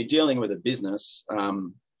 So when you're dealing with a business,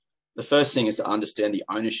 the first thing is to understand the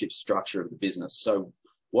ownership structure of the business. So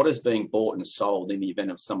what is being bought and sold in the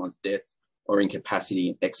event of someone's death or incapacity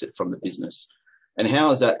and exit from the business? And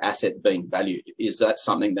how is that asset being valued? Is that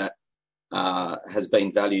something that has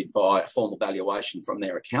been valued by a formal valuation from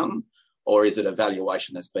their accountant, or is it a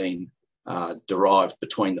valuation that's been derived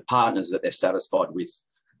between the partners that they're satisfied with?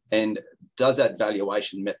 And does that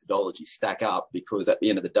valuation methodology stack up? Because at the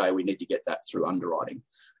end of the day, we need to get that through underwriting.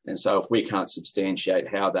 And so if we can't substantiate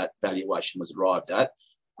how that valuation was arrived at,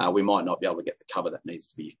 we might not be able to get the cover that needs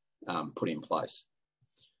to be put in place.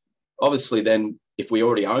 Obviously, then, if we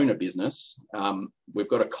already own a business, we've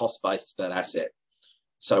got a cost base to that asset.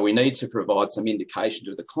 So we need to provide some indication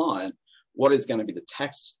to the client what is going to be the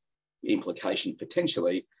tax implication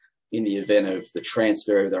potentially in the event of the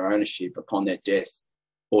transfer of their ownership upon their death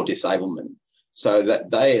or disablement, so that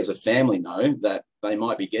they as a family know that they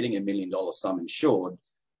might be getting $1 million sum insured,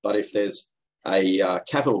 but if there's a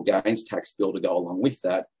capital gains tax bill to go along with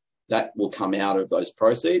that, that will come out of those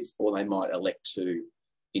proceeds, or they might elect to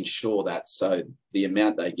insure that so the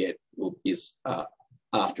amount they get is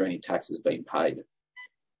after any tax has been paid.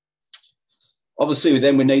 Obviously,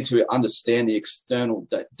 then we need to understand the external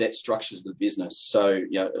debt structures of the business. So,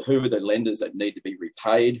 who are the lenders that need to be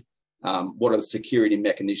repaid? What are the security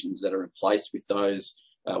mechanisms that are in place with those?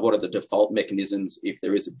 What are the default mechanisms if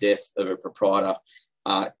there is a death of a proprietor?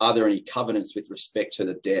 Are there any covenants with respect to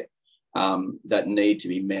the debt that need to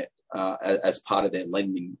be met as part of their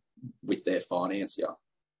lending with their financier?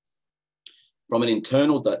 From an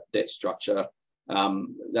internal debt structure,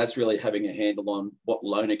 that's really having a handle on what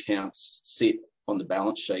loan accounts sit on the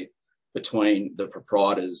balance sheet between the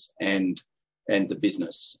proprietors and the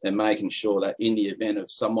business, and making sure that in the event of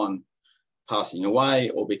someone passing away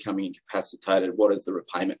or becoming incapacitated, what is the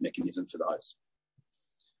repayment mechanism for those?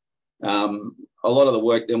 A lot of the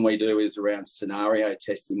work then we do is around scenario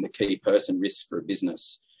testing the key person risk for a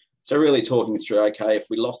business. So really talking through, okay, if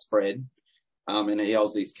we lost Fred and he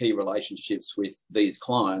holds these key relationships with these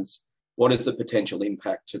clients, what is the potential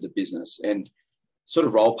impact to the business? And sort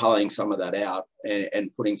of role-playing some of that out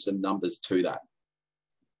and putting some numbers to that.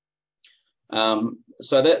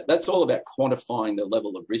 So that's all about quantifying the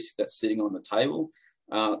level of risk that's sitting on the table.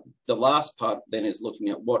 The last part then is looking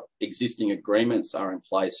at what existing agreements are in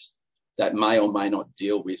place that may or may not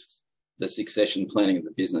deal with the succession planning of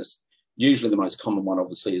the business. Usually the most common one,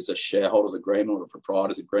 obviously, is a shareholders agreement or a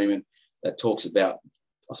proprietors agreement that talks about,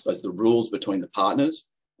 I suppose, the rules between the partners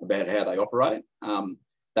about how they operate.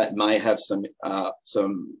 That may have some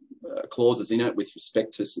clauses in it with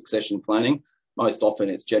respect to succession planning. Most often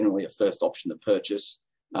it's generally a first option to purchase,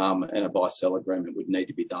 and a buy-sell agreement would need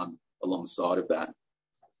to be done alongside of that.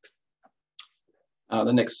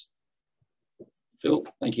 The next, Phil,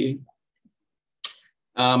 thank you.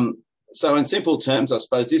 So in simple terms, I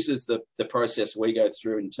suppose this is the process we go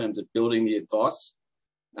through in terms of building the advice.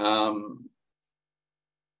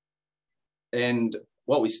 And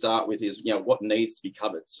what we start with is, what needs to be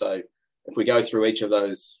covered. So if we go through each of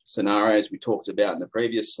those scenarios we talked about in the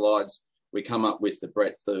previous slides, we come up with the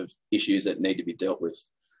breadth of issues that need to be dealt with.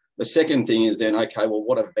 The second thing is then, okay, well,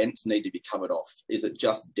 what events need to be covered off? Is it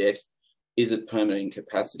just death? Is it permanent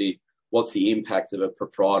incapacity? What's the impact of a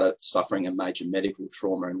proprietor suffering a major medical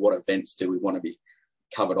trauma, and what events do we want to be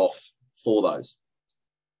covered off for those?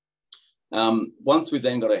 Once we've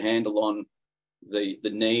then got a handle on the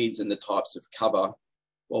needs and the types of cover,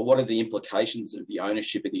 well, what are the implications of the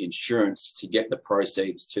ownership of the insurance to get the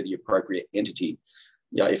proceeds to the appropriate entity?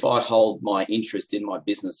 If I hold my interest in my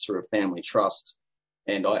business through a family trust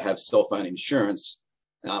and I have self-owned insurance,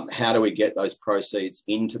 how do we get those proceeds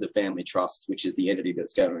into the family trust, which is the entity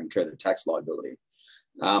that's going to incur the tax liability?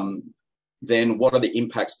 Then what are the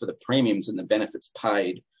impacts for the premiums and the benefits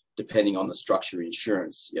paid depending on the structure of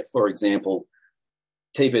insurance? For example,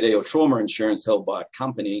 TPD or trauma insurance held by a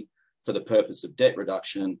company for the purpose of debt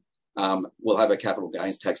reduction will have a capital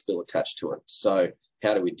gains tax bill attached to it. So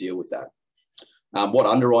how do we deal with that? What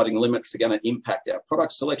underwriting limits are going to impact our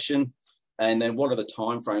product selection? And then what are the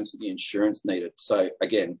timeframes of the insurance needed? So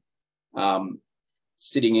again,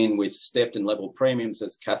 sitting in with stepped and level premiums,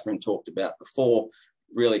 as Katherine talked about before,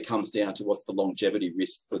 really comes down to what's the longevity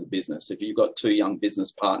risk for the business. If you've got two young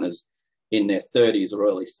business partners in their 30s or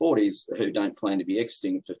early 40s who don't plan to be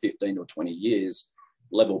exiting for 15 or 20 years,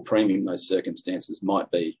 level premium in those circumstances might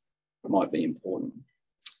be important.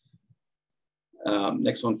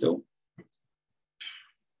 Next one, Phil.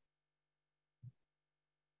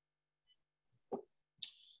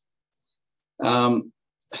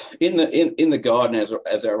 In the guide and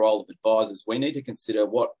as our role of advisors, we need to consider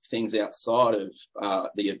what things outside of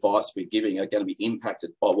the advice we're giving are going to be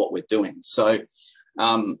impacted by what we're doing. So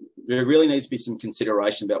there really needs to be some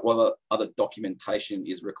consideration about what other documentation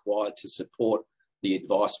is required to support the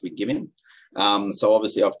advice we're giving. So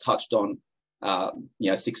obviously I've touched on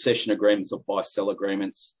succession agreements or buy-sell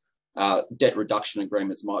agreements. Debt reduction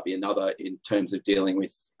agreements might be another in terms of dealing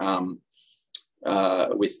with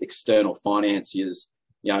external financiers.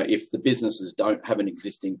 If the businesses don't have an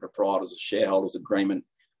existing proprietors or shareholders agreement,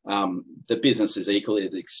 the business is equally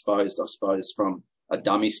as exposed, I suppose, from a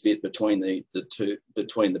dummy spit between the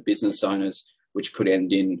business owners, which could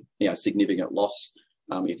end in significant loss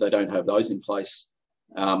if they don't have those in place.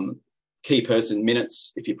 Key person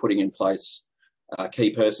minutes, if you're putting in place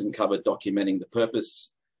key person cover documenting the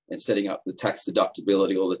purpose and setting up the tax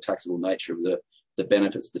deductibility or the taxable nature of the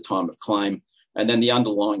benefits at the time of claim. And then the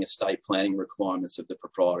underlying estate planning requirements of the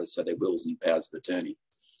proprietors, so their wills and powers of attorney.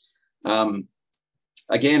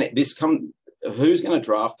 Again, who's going to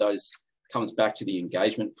draft those comes back to the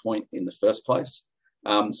engagement point in the first place.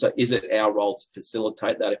 So is it our role to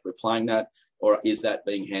facilitate that if we're playing that, or is that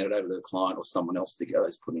being handed over to the client or someone else to get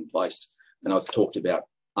those put in place? And I've talked about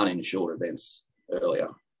uninsured events earlier.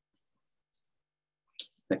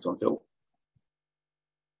 Next one, Phil.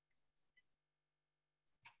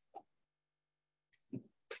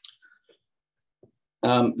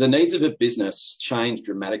 The needs of a business change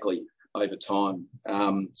dramatically over time.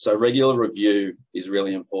 So regular review is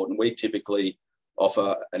really important. We typically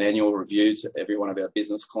offer an annual review to every one of our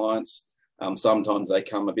business clients. Sometimes they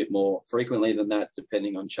come a bit more frequently than that,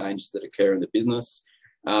 depending on changes that occur in the business.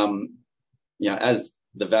 As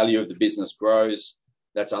the value of the business grows,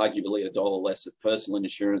 that's arguably $1 less of personal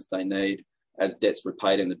insurance they need. As debts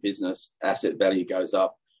repaid in the business, asset value goes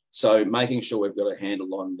up. So making sure we've got a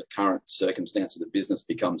handle on the current circumstance of the business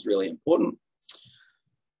becomes really important.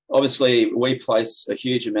 Obviously, we place a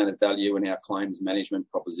huge amount of value in our claims management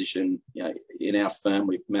proposition. In our firm,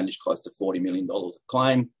 we've managed close to $40 million of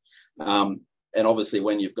claim. And obviously,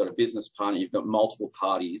 when you've got a business partner, you've got multiple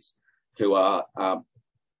parties who are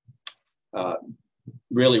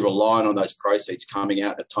really relying on those proceeds coming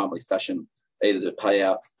out in a timely fashion either to pay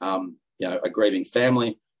out a grieving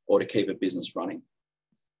family or to keep a business running.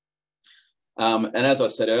 And as I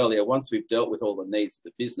said earlier, once we've dealt with all the needs of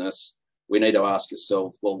the business, we need to ask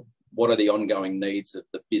ourselves, well, what are the ongoing needs of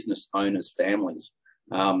the business owners' families?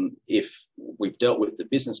 If we've dealt with the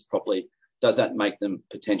business properly, does that make them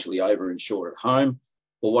potentially over-insured at home?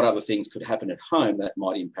 Or what other things could happen at home that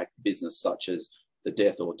might impact the business, such as the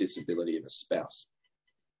death or disability of a spouse?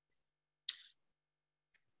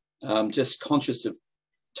 Just conscious of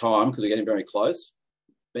time because we're getting very close.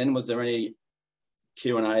 Ben, was there any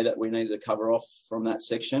Q&A that we needed to cover off from that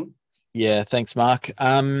section? Yeah, thanks, Mark.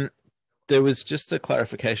 There was just a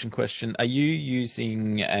clarification question. Are you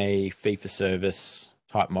using a fee-for-service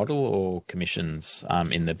type model or commissions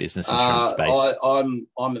in the business insurance space?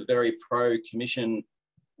 I'm a very pro-commission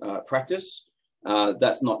practice.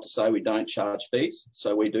 That's not to say we don't charge fees.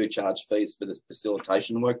 So we do charge fees for the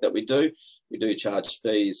facilitation work that we do. We do charge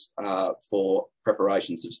fees for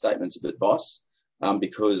preparations of statements of advice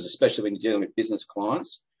because especially when you're dealing with business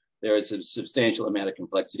clients, there is a substantial amount of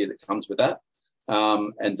complexity that comes with that.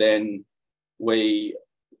 And then we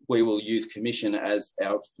will use commission as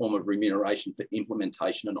our form of remuneration for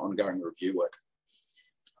implementation and ongoing review work.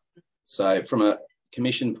 So from a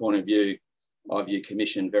commission point of view, I view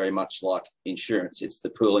commission very much like insurance. It's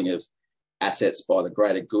the pooling of assets by the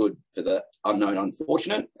greater good for the unknown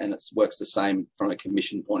unfortunate, and it works the same from a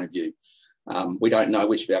commission point of view. We don't know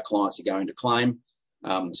which of our clients are going to claim,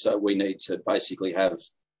 so we need to basically have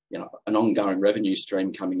an ongoing revenue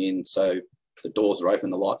stream coming in, so the doors are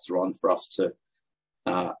open, the lights are on for us to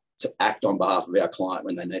act on behalf of our client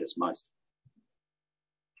when they need us most.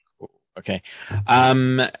 Okay,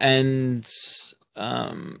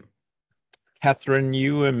 Katherine,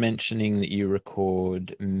 you were mentioning that you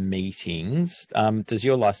record meetings. Does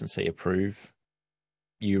your licensee approve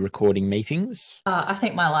you recording meetings? I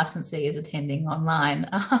think my licensee is attending online.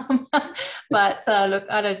 But look,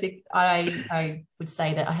 I don't think I would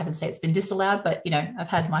say that I haven't said it's been disallowed, but I've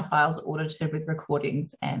had my files audited with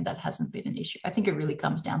recordings and that hasn't been an issue. I think it really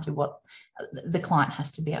comes down to what the client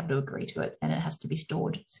has to be able to agree to it, and it has to be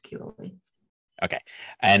stored securely. Okay.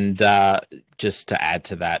 And just to add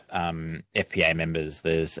to that, FPA members,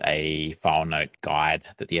 there's a file note guide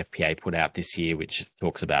that the FPA put out this year, which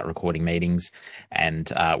talks about recording meetings.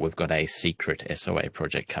 And we've got a secret SOA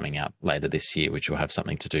project coming out later this year, which will have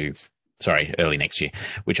something to do, early next year,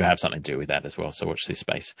 which will have something to do with that as well. So watch this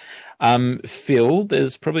space. Phil,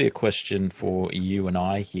 there's probably a question for you and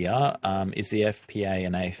I here. Is the FPA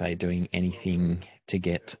and AFA doing anything to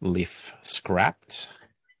get LIF scrapped?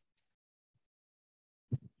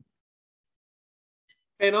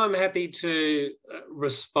 And I'm happy to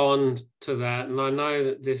respond to that. And I know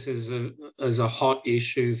that this is a hot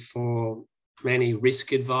issue for many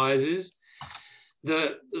risk advisors.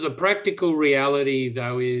 The practical reality,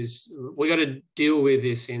 though, is we've got to deal with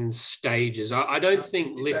this in stages. I don't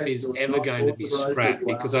think LIF is ever going to be scrapped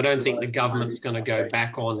because I don't think the government's going to go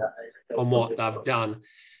back on what they've done.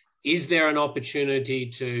 Is there an opportunity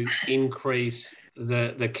to increase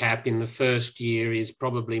the cap in the first year is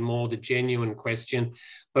probably more the genuine question.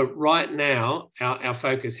 But right now, our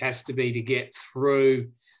focus has to be to get through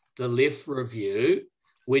the LIF review,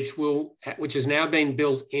 which has now been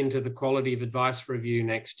built into the quality of advice review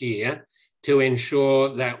next year to ensure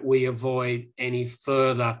that we avoid any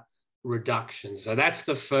further reductions. So that's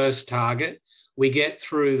the first target. We get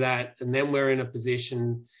through that, and then we're in a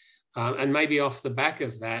position, and maybe off the back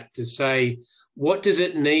of that, to say, what does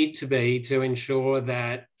it need to be to ensure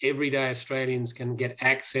that everyday Australians can get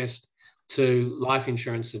access to life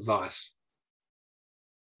insurance advice?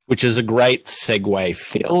 Which is a great segue,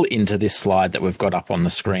 Phil, into this slide that we've got up on the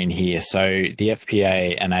screen here. So the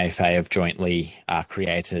FPA and AFA have jointly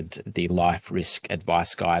created the Life Risk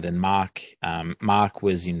Advice Guide, and Mark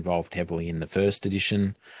was involved heavily in the first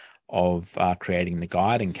edition of creating the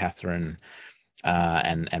guide, and Katherine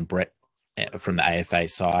and Brett from the AFA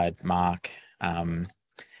side, Mark,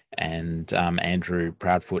 and Andrew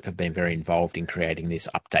Proudfoot have been very involved in creating this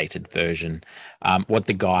updated version. What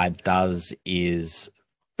the guide does is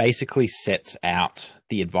basically sets out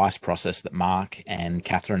the advice process that Mark and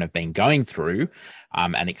Katherine have been going through,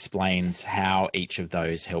 and explains how each of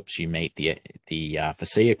those helps you meet the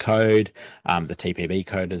FASEA Code, the TPB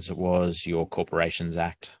Code as it was, your Corporations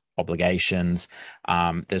Act obligations.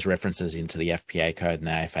 There's references into the FPA code and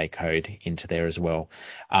the AFA code into there as well.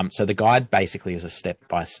 So the guide basically is a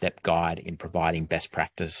step-by-step guide in providing best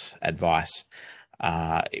practice advice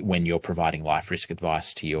when you're providing life risk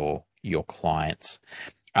advice to your clients.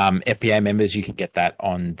 FPA members, you can get that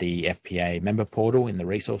on the FPA member portal in the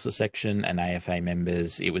resources section, and AFA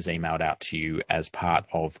members, it was emailed out to you as part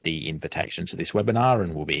of the invitation to this webinar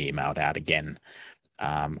and will be emailed out again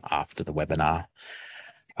after the webinar.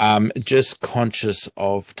 Just conscious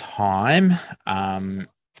of time,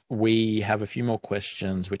 we have a few more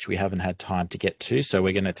questions which we haven't had time to get to, so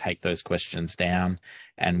we're going to take those questions down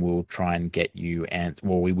and we'll try and get you,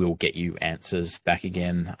 we will get you answers back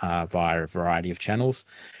again via a variety of channels.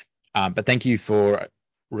 But thank you for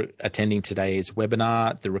attending today's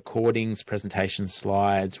webinar. The recordings, presentation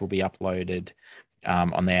slides will be uploaded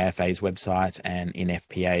on the AFA's website and in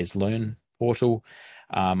FPA's Learn portal.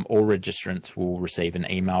 All registrants will receive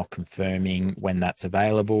an email confirming when that's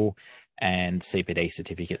available, and CPD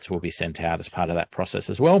certificates will be sent out as part of that process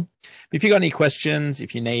as well. If you've got any questions,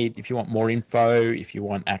 if you want more info, if you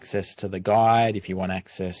want access to the guide, if you want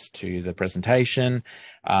access to the presentation,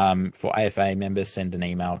 for AFA members, send an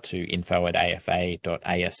email to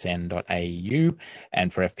info@afa.asn.au,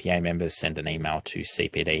 and for FPA members, send an email to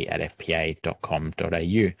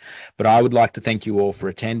cpd@fpa.com.au. But I would like to thank you all for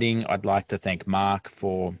attending. I'd like to thank Mark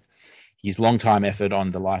for his long-time effort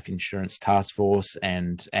on the life insurance task force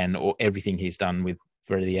and everything he's done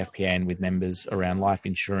for the FPA and with members around life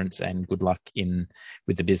insurance, and good luck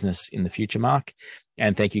with the business in the future, Mark.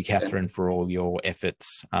 And thank you, Katherine, for all your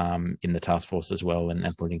efforts in the task force as well,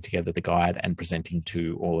 and putting together the guide and presenting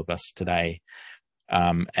to all of us today.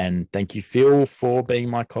 And thank you, Phil, for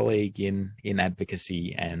being my colleague in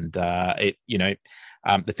advocacy. And the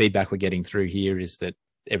feedback we're getting through here is that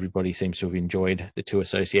everybody seems to have enjoyed the two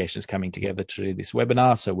associations coming together to do this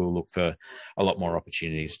webinar. So we'll look for a lot more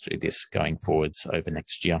opportunities to do this going forwards over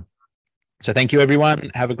next year. So thank you,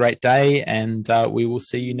 everyone. Have a great day, and we will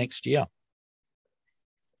see you next year.